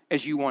short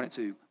as you want it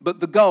to. But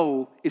the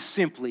goal is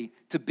simply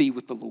to be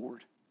with the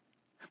Lord.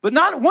 But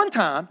not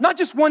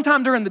just one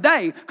time during the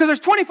day, because there's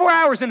 24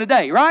 hours in a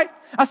day, right?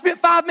 I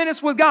spent 5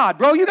 minutes with God.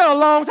 Bro, you got a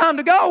long time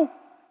to go.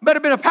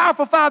 Better been a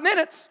powerful 5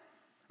 minutes,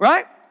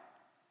 right?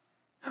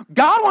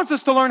 God wants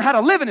us to learn how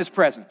to live in His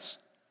presence.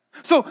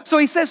 So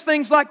He says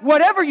things like,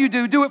 whatever you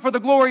do, do it for the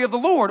glory of the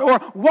Lord,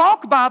 or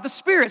walk by the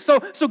Spirit.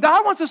 So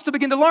God wants us to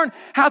begin to learn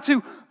how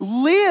to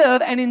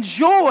live and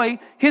enjoy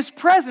His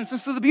presence. And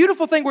so the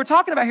beautiful thing we're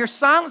talking about here,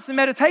 silence and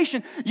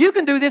meditation, you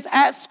can do this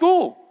at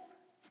school.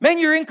 Man,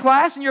 you're in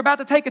class and you're about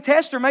to take a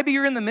test, or maybe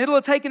you're in the middle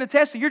of taking a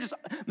test,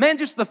 and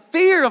just the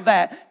fear of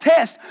that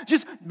test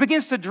just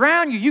begins to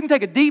drown you. You can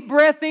take a deep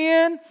breath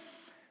in,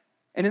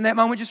 and in that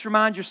moment just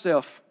remind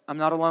yourself, I'm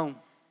not alone.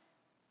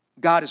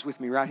 God is with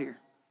me right here.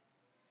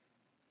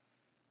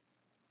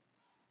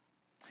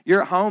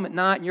 You're at home at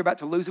night and you're about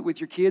to lose it with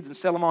your kids and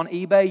sell them on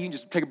eBay. You can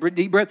just take a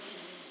deep breath.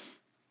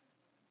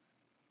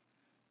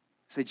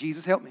 Say,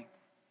 Jesus, help me.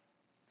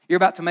 You're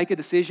about to make a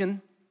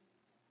decision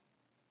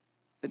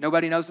that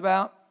nobody knows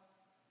about,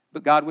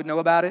 but God would know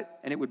about it,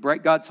 and it would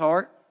break God's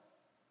heart,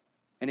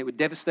 and it would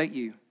devastate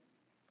you.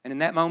 And in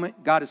that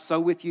moment, God is so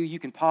with you, you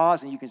can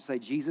pause and you can say,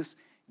 Jesus,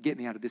 get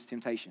me out of this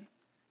temptation.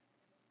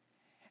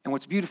 And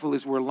what's beautiful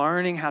is we're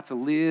learning how to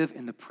live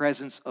in the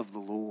presence of the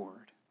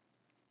Lord.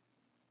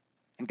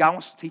 And God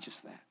wants to teach us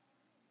that.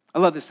 I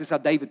love this. This is how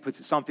David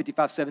puts it, Psalm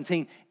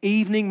 55:17.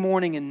 Evening,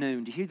 morning, and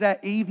noon. Do you hear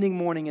that? Evening,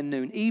 morning, and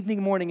noon.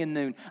 Evening, morning, and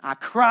noon. I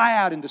cry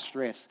out in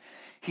distress.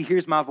 He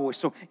hears my voice.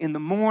 So in the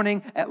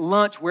morning, at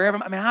lunch, wherever,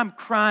 I'm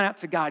crying out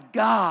to God.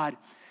 God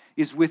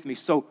is with me.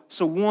 So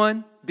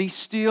one, be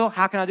still.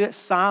 How can I do it?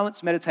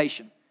 Silence,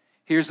 meditation.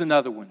 Here's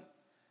another one.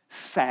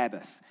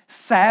 Sabbath.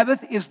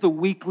 Sabbath is the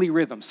weekly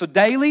rhythm. So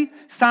daily,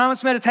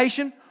 silence,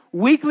 meditation.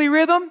 Weekly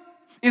rhythm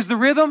is the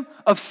rhythm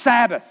of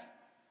Sabbath.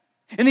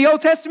 In the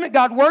Old Testament,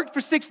 God worked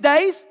for 6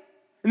 days.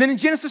 And then in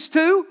Genesis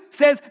 2,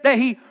 says that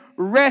He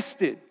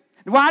rested.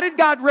 Why did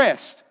God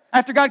rest?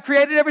 After God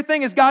created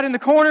everything, is God in the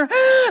corner?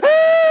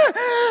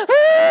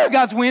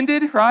 God's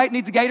winded, right?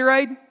 Needs a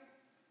Gatorade.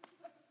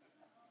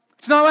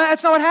 That's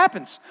not what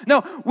happens.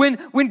 No,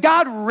 when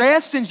God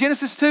rests in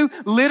Genesis 2,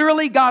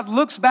 literally God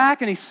looks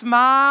back and He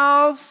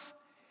smiles.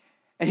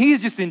 And He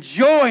is just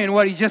enjoying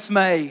what He just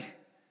made.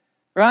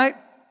 Right?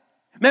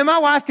 Man, my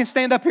wife can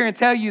stand up here and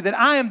tell you that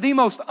I am the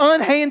most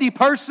unhandy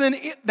person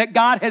that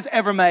God has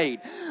ever made.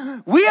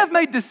 We have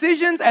made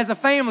decisions as a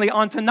family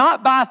on to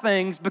not buy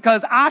things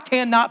because I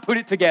cannot put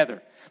it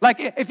together. Like,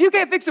 if you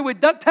can't fix it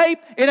with duct tape,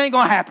 it ain't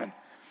going to happen.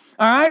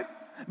 All right?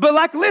 But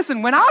like,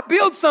 listen, when I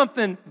build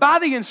something by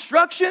the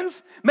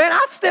instructions, man,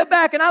 I step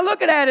back and I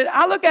look at it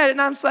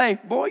and I'm saying,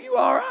 boy, you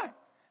all right.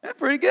 That's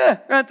pretty good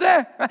right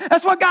there.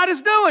 That's what God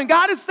is doing.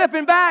 God is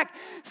stepping back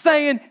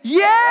saying,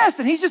 yes,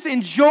 and He's just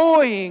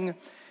enjoying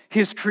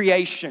His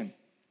creation.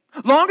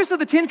 Longest of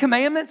the 10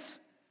 commandments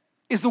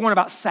is the one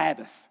about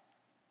Sabbath.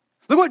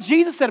 Look what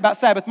Jesus said about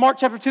Sabbath, Mark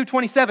chapter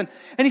 2:27.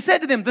 And He said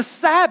to them, the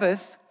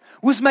Sabbath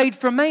was made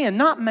for man,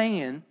 not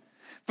man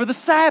for the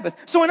Sabbath.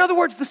 So in other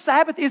words, the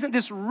Sabbath isn't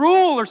this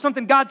rule or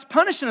something God's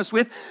punishing us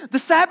with. The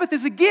Sabbath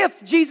is a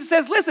gift. Jesus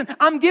says, listen,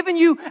 I'm giving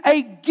you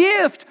a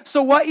gift.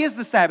 So what is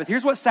the Sabbath?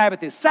 Here's what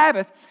Sabbath is.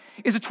 Sabbath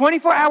is a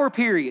 24-hour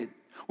period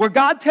where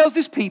God tells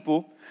His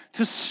people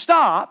to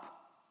stop,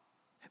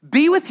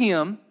 be with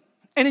Him,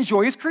 and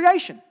enjoy His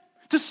creation.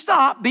 To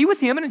stop, be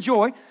with Him, and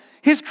enjoy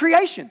His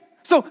creation.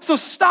 So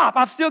stop.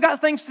 I've still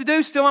got things to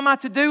do, still on my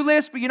to-do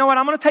list, but you know what?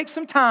 I'm going to take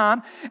some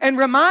time and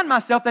remind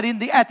myself that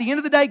at the end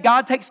of the day,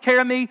 God takes care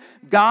of me.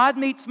 God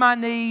meets my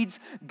needs.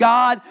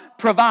 God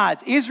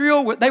provides.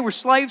 Israel, they were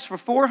slaves for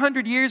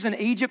 400 years in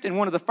Egypt, and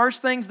one of the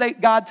first things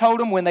God told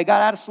them when they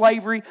got out of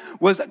slavery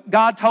was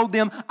God told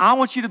them, I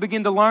want you to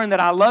begin to learn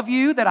that I love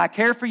you, that I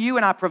care for you,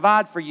 and I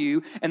provide for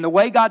you. And the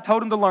way God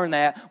told them to learn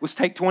that was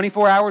take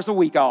 24 hours a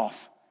week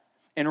off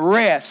and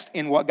rest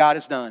in what God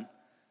has done.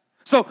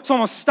 So I'm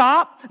going to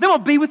stop, then I'm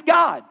going to be with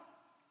God.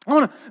 I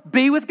want to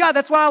be with God.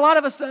 That's why a lot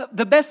of us,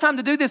 the best time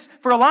to do this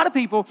for a lot of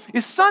people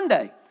is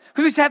Sunday.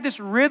 Because we just have this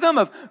rhythm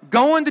of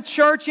going to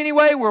church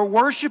anyway, we're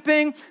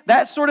worshiping,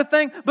 that sort of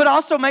thing. But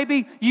also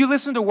maybe you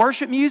listen to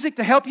worship music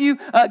to help you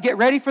get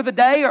ready for the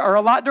day, or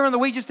a lot during the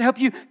week just to help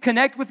you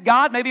connect with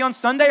God. Maybe on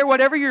Sunday or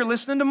whatever, you're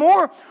listening to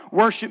more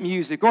worship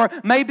music. Or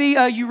maybe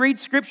you read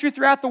Scripture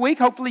throughout the week.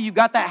 Hopefully you've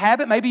got that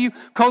habit. Maybe you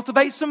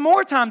cultivate some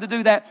more time to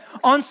do that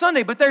on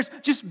Sunday. But there's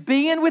just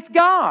being with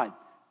God.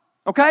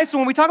 Okay, so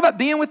when we talk about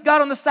being with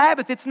God on the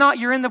Sabbath, it's not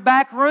you're in the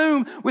back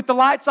room with the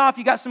lights off,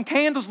 you got some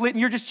candles lit,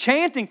 and you're just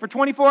chanting for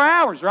 24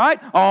 hours, right?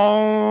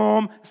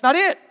 It's not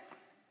it.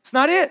 It's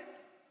not it.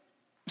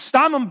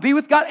 Stop and be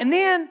with God. And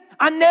then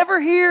I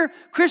never hear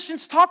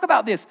Christians talk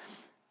about this.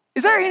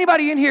 Is there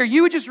anybody in here,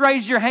 you would just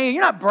raise your hand.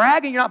 You're not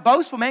bragging, you're not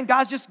boastful, man.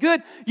 God's just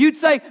good. You'd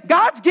say,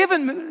 God's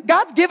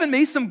given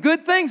me some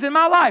good things in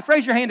my life.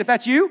 Raise your hand if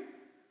that's you.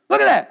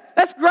 Look at that.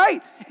 That's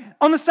great.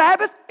 On the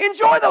Sabbath,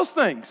 enjoy those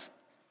things.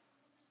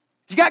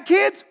 You got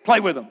kids? Play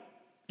with them.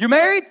 You're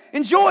married?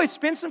 Enjoy.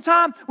 Spend some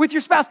time with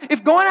your spouse.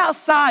 If going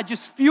outside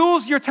just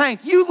fuels your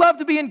tank, you love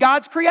to be in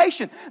God's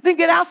creation, then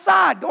get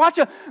outside. Go watch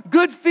a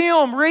good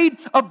film. Read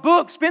a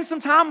book. Spend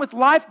some time with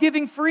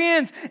life-giving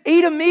friends.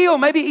 Eat a meal.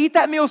 Maybe eat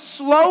that meal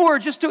slower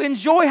just to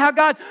enjoy how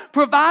God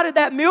provided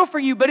that meal for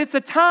you. But it's a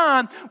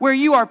time where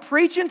you are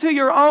preaching to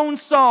your own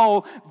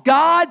soul,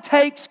 God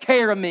takes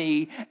care of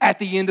me at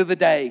the end of the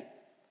day.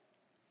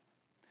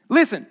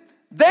 Listen.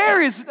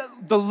 There is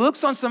the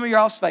looks on some of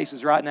y'all's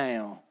faces right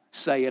now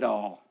say it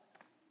all.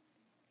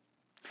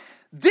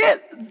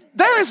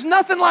 There is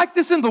nothing like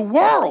this in the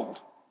world.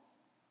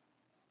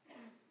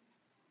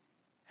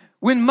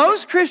 When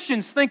most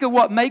Christians think of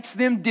what makes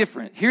them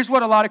different, here's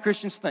what a lot of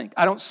Christians think.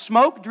 I don't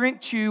smoke, drink,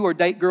 chew, or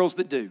date girls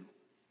that do.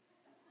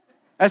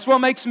 That's what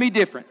makes me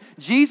different.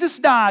 Jesus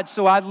died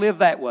so I'd live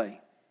that way.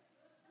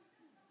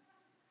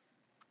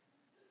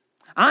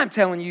 I'm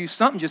telling you,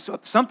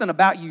 something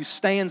about you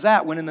stands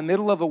out when in the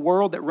middle of a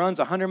world that runs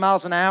 100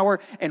 miles an hour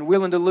and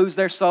willing to lose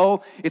their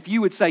soul, if you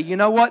would say, you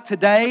know what,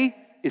 today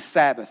is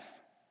Sabbath.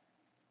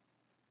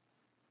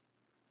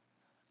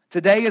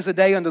 Today is a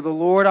day unto the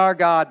Lord our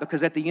God,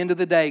 because at the end of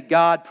the day,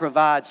 God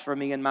provides for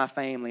me and my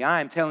family.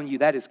 I am telling you,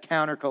 that is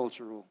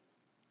countercultural.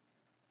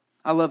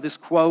 I love this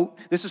quote.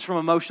 This is from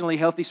Emotionally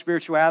Healthy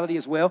Spirituality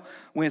as well,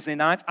 Wednesday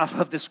nights. I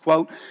love this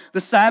quote.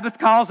 The Sabbath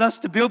calls us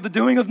to build the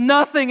doing of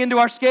nothing into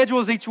our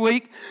schedules each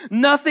week.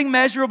 Nothing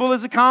measurable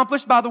is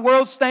accomplished by the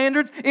world's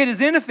standards. It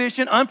is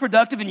inefficient,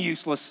 unproductive, and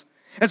useless.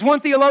 As one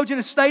theologian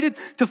has stated,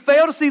 to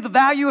fail to see the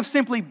value of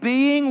simply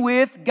being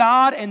with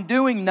God and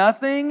doing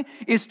nothing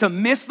is to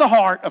miss the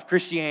heart of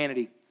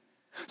Christianity.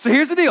 So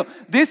here's the deal.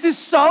 This is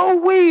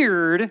so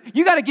weird.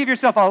 You got to give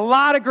yourself a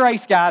lot of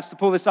grace, guys, to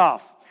pull this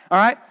off. All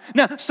right?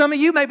 Now, some of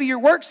you, maybe your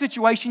work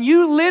situation,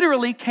 you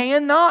literally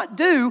cannot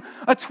do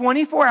a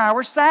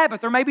 24-hour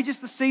Sabbath, or maybe just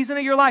the season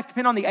of your life,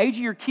 depending on the age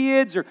of your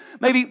kids, or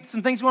maybe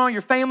some things going on in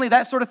your family,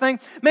 that sort of thing.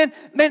 Man,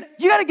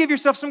 you got to give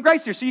yourself some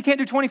grace here. So you can't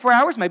do 24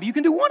 hours. Maybe you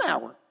can do 1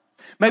 hour.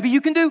 Maybe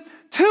you can do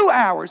 2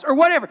 hours or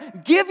whatever.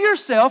 Give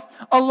yourself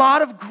a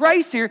lot of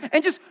grace here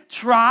and just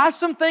try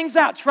some things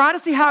out. Try to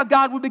see how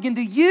God would begin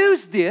to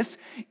use this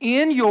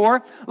in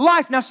your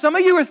life. Now, some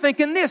of you are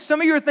thinking this.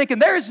 Some of you are thinking,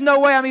 there is no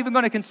way I'm even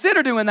going to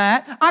consider doing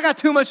that. I got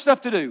too much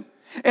stuff to do.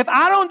 If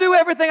I don't do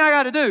everything I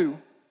got to do,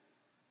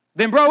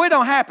 then, bro, it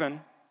don't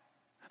happen.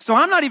 So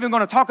I'm not even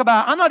going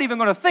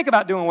to think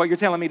about doing what you're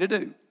telling me to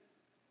do.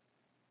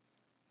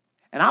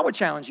 And I would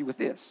challenge you with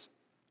this.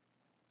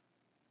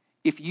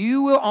 If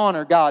you will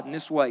honor God in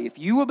this way, if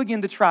you will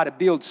begin to try to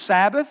build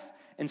Sabbath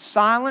and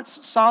silence,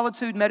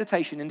 solitude,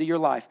 meditation into your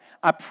life,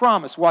 I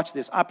promise, watch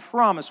this.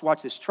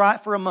 Try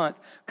it for a month.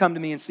 Come to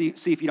me and see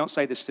if you don't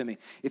say this to me.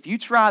 If you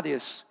try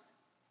this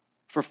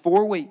for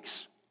 4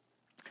 weeks,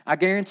 I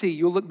guarantee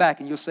you'll look back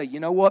and you'll say,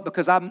 you know what?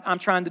 Because I'm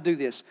trying to do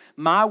this.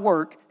 My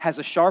work has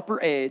a sharper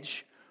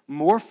edge,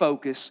 more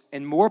focus,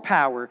 and more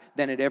power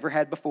than it ever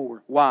had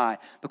before. Why?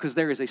 Because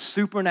there is a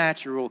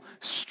supernatural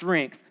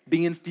strength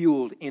being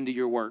fueled into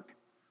your work.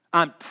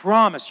 I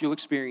promise you'll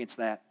experience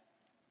that.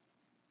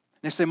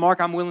 And they say,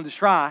 Mark, I'm willing to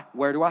try.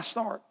 Where do I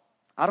start?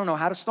 I don't know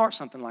how to start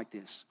something like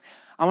this.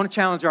 I want to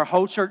challenge our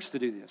whole church to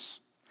do this.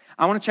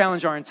 I want to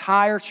challenge our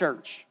entire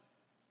church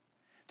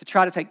to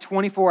try to take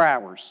 24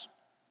 hours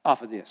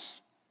off of this.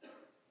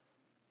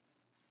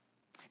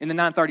 In the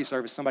 9:30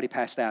 service, somebody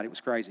passed out. It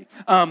was crazy.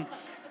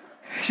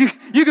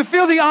 You could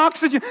feel the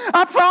oxygen.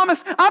 I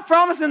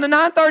promise in the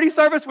 9:30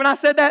 service when I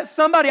said that,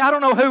 somebody, I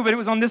don't know who, but it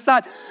was on this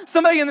side,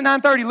 somebody in the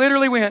 9:30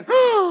 literally went,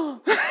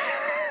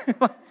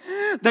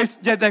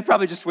 they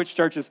probably just switched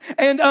churches.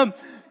 And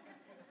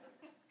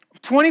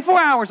 24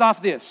 hours off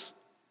this.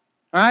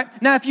 All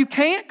right? Now, if you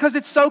can't, because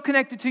it's so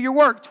connected to your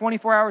work,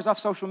 24 hours off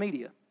social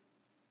media.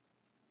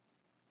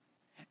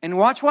 And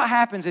watch what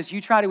happens as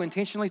you try to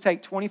intentionally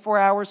take 24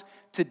 hours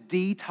to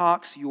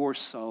detox your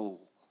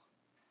soul.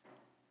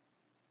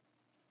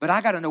 But I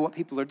got to know what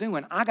people are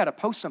doing. I got to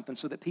post something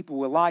so that people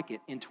will like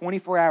it. In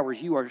 24 hours,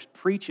 you are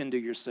preaching to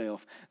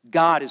yourself,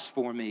 God is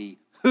for me.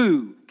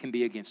 Who can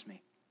be against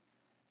me?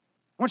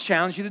 I want to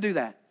challenge you to do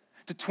that.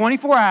 To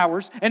 24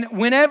 hours, and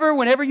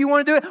whenever you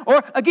want to do it,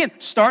 or again,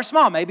 start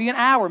small, maybe an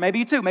hour,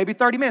 maybe 2, maybe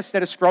 30 minutes.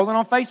 Instead of scrolling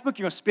on Facebook,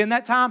 you're going to spend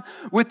that time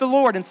with the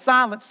Lord in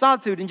silence,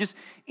 solitude, and just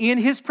in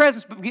His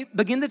presence.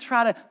 Begin to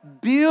try to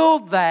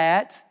build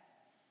that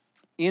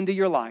into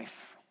your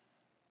life.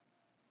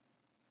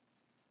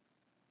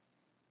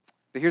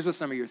 But here's what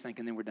some of you are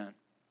thinking, then we're done.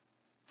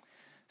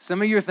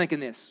 Some of you are thinking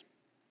this.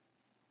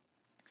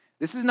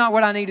 This is not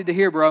what I needed to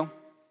hear, bro.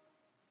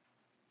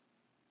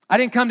 I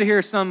didn't come to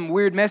hear some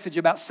weird message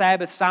about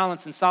Sabbath,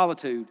 silence, and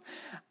solitude.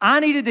 I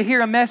needed to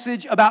hear a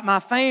message about my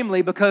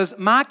family because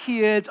my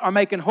kids are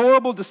making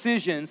horrible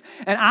decisions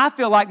and I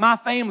feel like my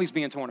family's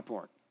being torn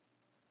apart.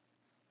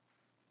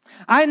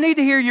 I need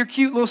to hear your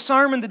cute little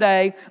sermon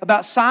today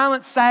about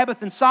silence,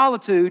 Sabbath, and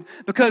solitude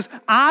because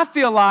I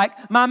feel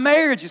like my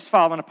marriage is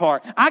falling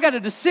apart. I got a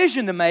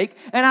decision to make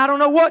and I don't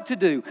know what to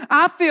do.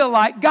 I feel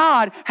like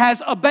God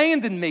has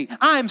abandoned me.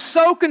 I am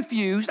so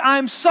confused. I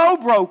am so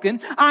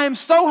broken. I am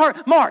so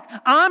hurt. Mark,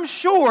 I'm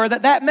sure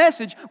that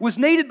message was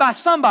needed by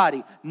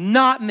somebody,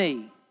 not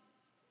me.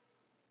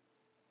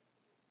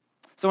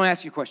 So I want to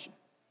ask you a question.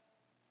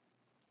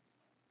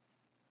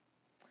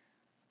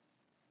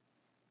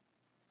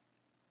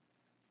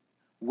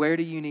 Where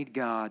do you need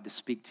God to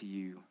speak to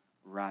you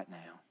right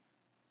now?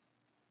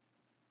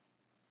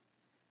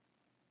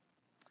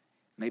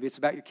 Maybe it's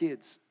about your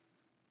kids.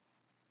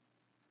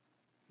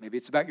 Maybe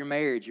it's about your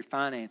marriage, your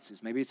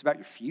finances. Maybe it's about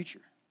your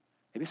future.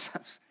 Maybe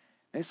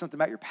it's something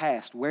about your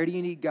past. Where do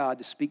you need God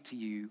to speak to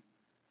you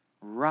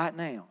right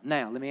now?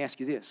 Now, let me ask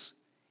you this.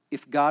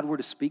 If God were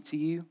to speak to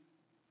you,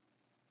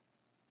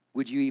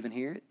 would you even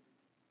hear it?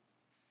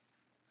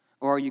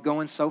 Or are you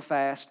going so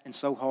fast and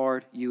so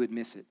hard you would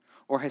miss it?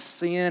 Or has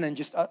sin and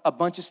just a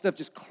bunch of stuff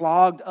just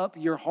clogged up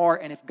your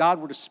heart, and if God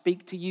were to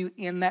speak to you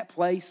in that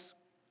place,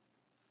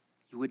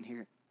 you wouldn't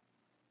hear it?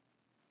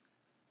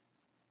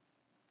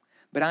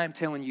 But I am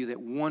telling you that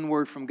one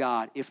word from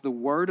God, if the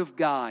Word of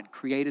God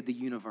created the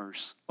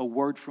universe, a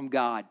word from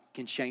God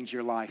can change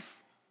your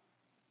life.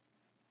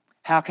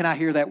 How can I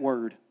hear that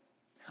word?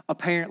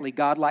 Apparently,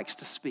 God likes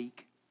to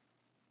speak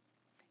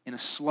in a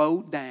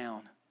slowed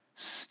down,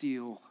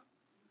 still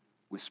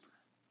whisper.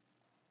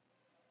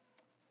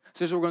 So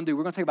here's what we're going to do.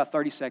 We're going to take about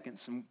 30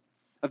 seconds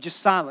of just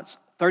silence,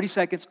 30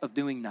 seconds of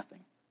doing nothing.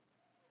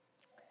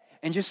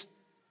 And just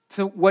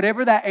to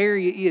whatever that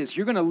area is,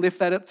 you're going to lift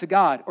that up to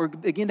God or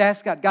begin to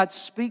ask God, God,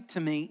 speak to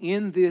me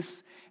in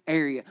this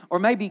area. Or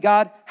maybe,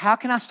 God, how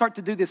can I start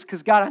to do this?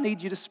 Because, God, I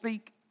need you to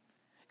speak.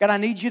 God, I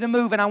need you to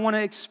move, and I want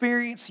to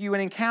experience you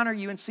and encounter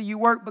you and see you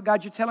work. But,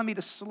 God, you're telling me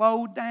to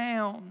slow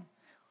down.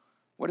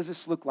 What does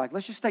this look like?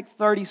 Let's just take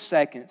 30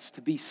 seconds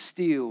to be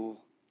still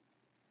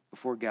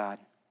before God.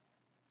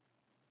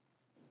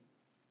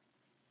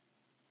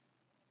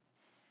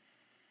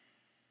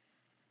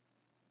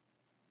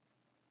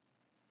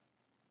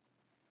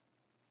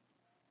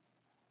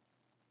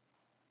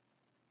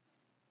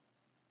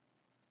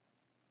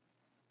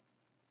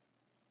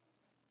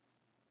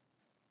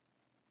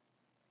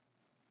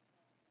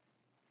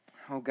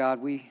 Oh,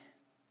 God, we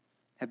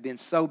have been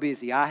so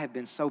busy. I have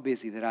been so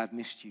busy that I've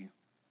missed you.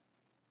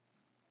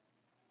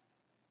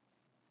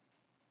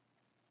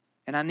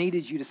 And I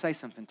needed you to say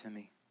something to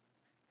me.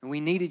 And we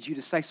needed you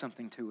to say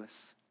something to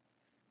us.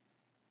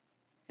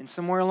 And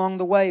somewhere along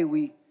the way,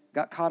 we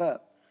got caught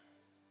up.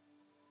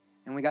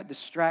 And we got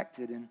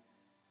distracted.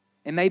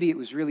 And maybe it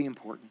was really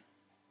important.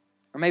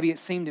 Or maybe it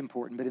seemed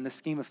important, but in the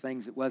scheme of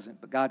things, it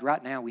wasn't. But God,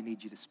 right now, we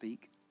need you to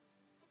speak.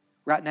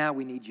 Right now,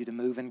 we need you to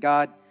move. And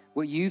God,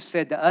 what you've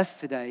said to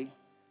us today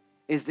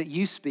is that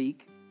you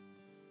speak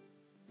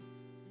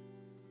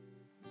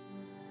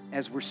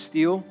as we're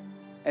still,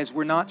 as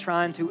we're not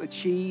trying to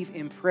achieve,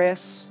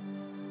 impress,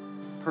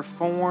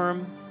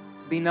 perform,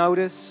 be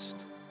noticed.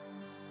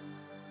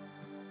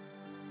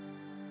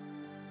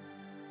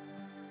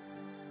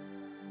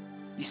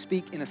 You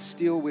speak in a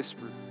still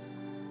whisper.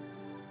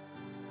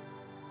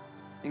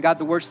 And God,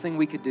 the worst thing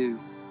we could do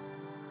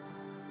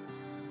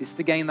is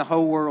to gain the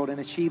whole world and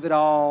achieve it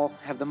all,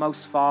 have the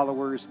most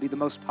followers, be the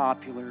most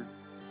popular,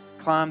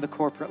 climb the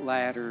corporate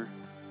ladder,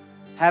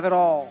 have it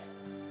all.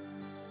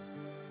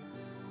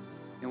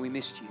 And we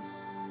missed you.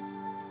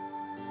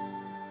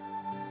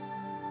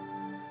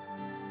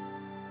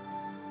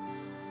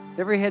 With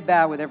every head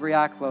bowed, with every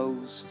eye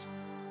closed.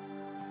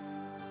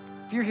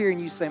 If you're here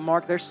and you say,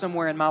 Mark, there's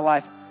somewhere in my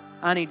life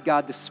I need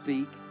God to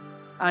speak.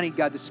 I need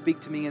God to speak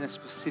to me in a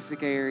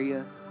specific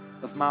area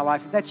of my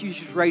life. If that's you,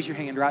 just raise your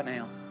hand right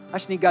now. I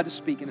just need God to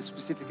speak in a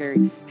specific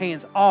area.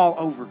 Hands all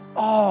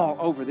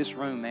over this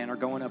room, man, are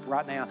going up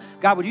right now.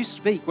 God, would you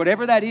speak?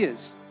 Whatever that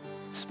is,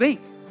 speak.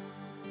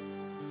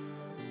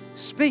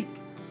 Speak.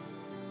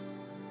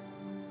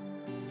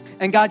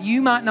 And God,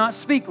 you might not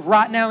speak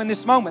right now in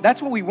this moment.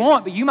 That's what we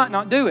want, but you might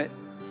not do it.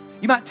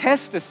 You might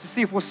test us to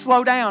see if we'll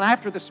slow down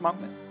after this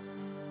moment.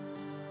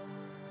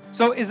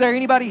 So is there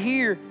anybody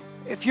here,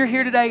 if you're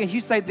here today and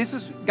you say,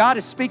 God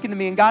is speaking to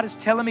me and God is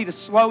telling me to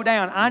slow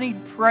down, I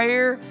need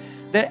prayer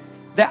that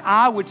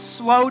I would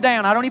slow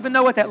down. I don't even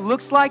know what that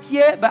looks like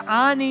yet, but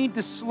I need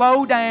to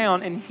slow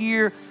down and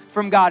hear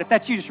from God. If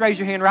that's you, just raise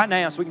your hand right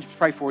now so we can just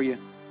pray for you.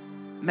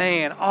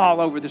 Man,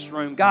 all over this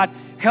room. God,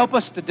 help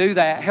us to do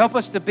that. Help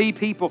us to be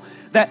people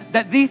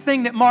that the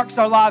thing that marks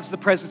our lives is the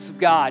presence of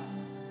God.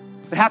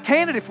 But how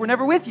can it if we're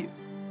never with you?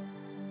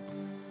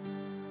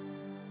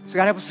 So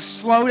God, help us to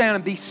slow down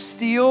and be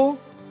still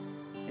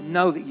and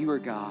know that you are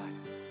God.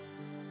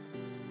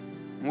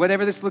 And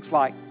whatever this looks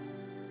like,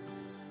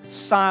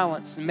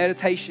 silence and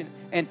meditation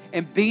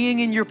and being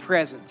in your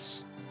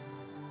presence.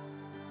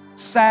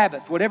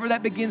 Sabbath, whatever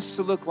that begins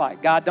to look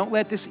like. God, don't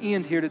let this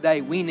end here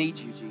today. We need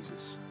you,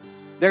 Jesus.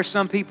 There's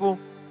some people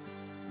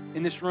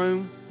in this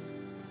room,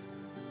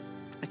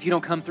 if you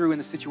don't come through in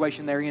the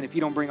situation they're in, if you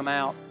don't bring them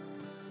out,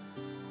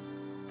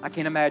 I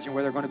can't imagine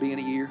where they're going to be in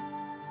a year.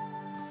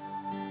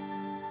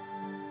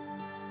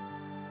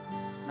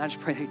 And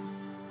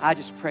I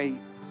just pray,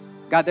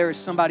 God, there is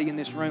somebody in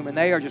this room and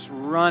they are just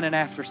running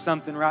after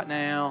something right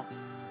now.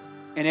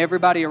 And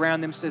everybody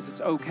around them says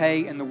it's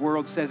okay and the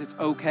world says it's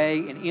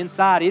okay. And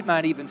inside it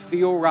might even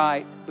feel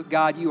right. But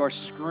God, you are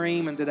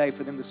screaming today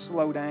for them to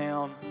slow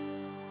down.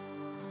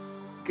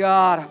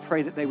 God, I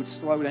pray that they would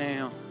slow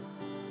down.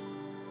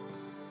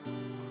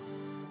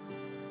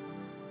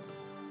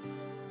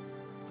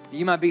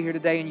 You might be here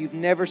today and you've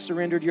never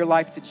surrendered your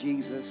life to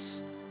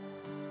Jesus.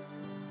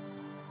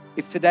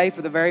 If today,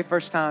 for the very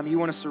first time, you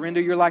want to surrender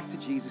your life to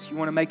Jesus, you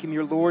want to make Him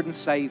your Lord and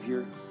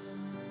Savior.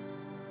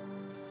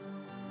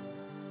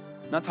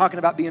 I'm not talking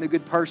about being a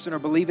good person or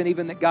believing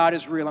even that God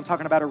is real. I'm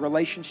talking about a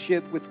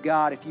relationship with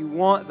God. If you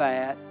want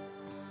that,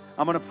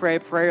 I'm going to pray a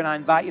prayer, and I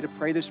invite you to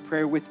pray this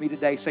prayer with me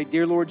today. Say,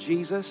 Dear Lord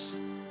Jesus,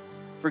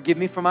 forgive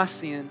me for my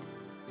sin.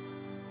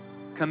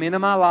 Come into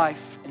my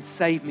life and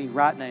save me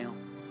right now.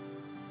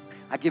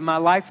 I give my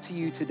life to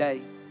you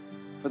today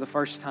for the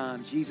first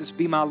time. Jesus,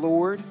 be my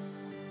Lord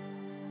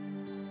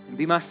and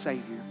be my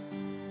Savior.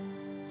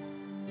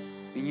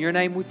 In your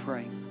name we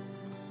pray.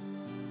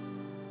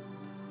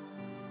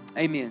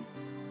 Amen.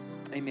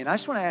 Amen. I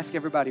just want to ask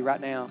everybody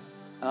right now,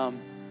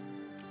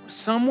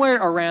 somewhere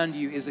around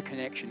you is a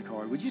connection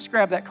card. Would you just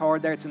grab that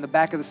card there? It's in the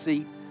back of the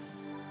seat,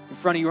 in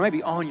front of you, or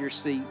maybe on your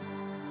seat.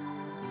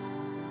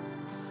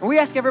 And we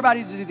ask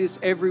everybody to do this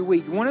every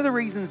week. One of the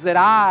reasons that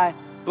I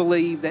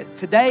believe that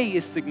today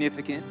is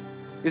significant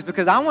is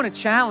because I want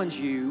to challenge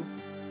you.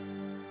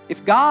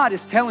 If God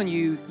is telling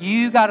you,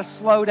 you got to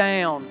slow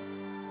down.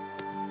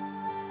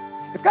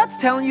 If God's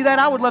telling you that,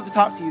 I would love to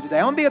talk to you today.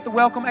 I'm going to be at the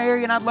welcome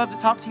area, and I'd love to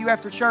talk to you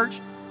after church.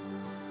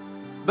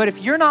 But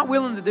if you're not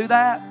willing to do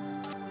that,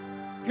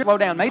 if you're slow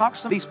down, maybe talk to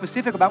somebody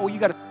specific about what you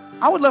got to.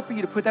 I would love for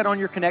you to put that on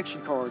your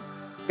connection card.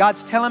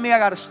 God's telling me I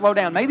got to slow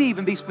down. Maybe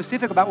even be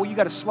specific about what you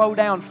got to slow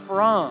down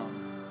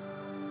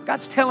from.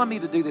 God's telling me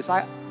to do this.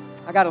 I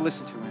got to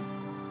listen to Him.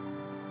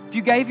 If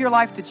you gave your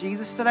life to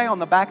Jesus today, on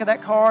the back of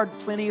that card,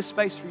 plenty of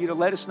space for you to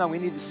let us know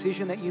any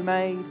decision that you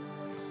made.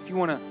 If you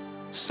want to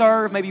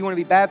serve, maybe you want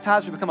to be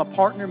baptized or become a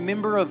partner,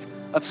 member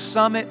of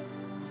Summit,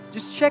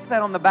 just check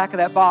that on the back of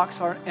that box.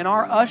 And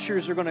our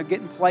ushers are going to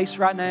get in place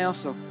right now.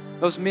 So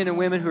those men and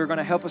women who are going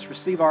to help us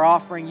receive our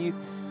offering, you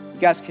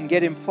guys can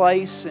get in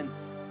place. And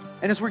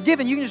as we're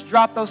giving, you can just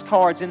drop those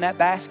cards in that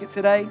basket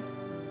today.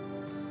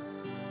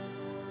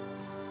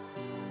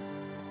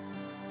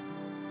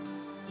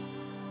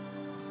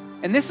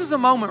 And this is a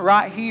moment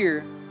right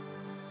here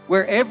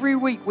where every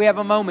week we have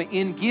a moment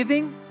in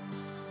giving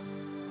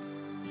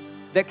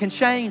that can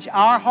change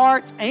our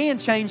hearts and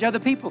change other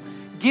people.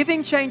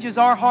 Giving changes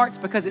our hearts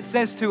because it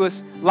says to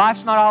us,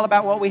 life's not all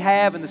about what we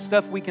have and the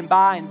stuff we can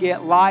buy and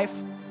get. Life,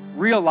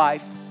 real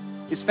life,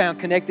 is found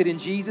connected in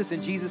Jesus.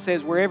 And Jesus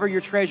says, wherever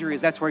your treasure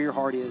is, that's where your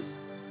heart is.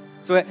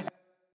 So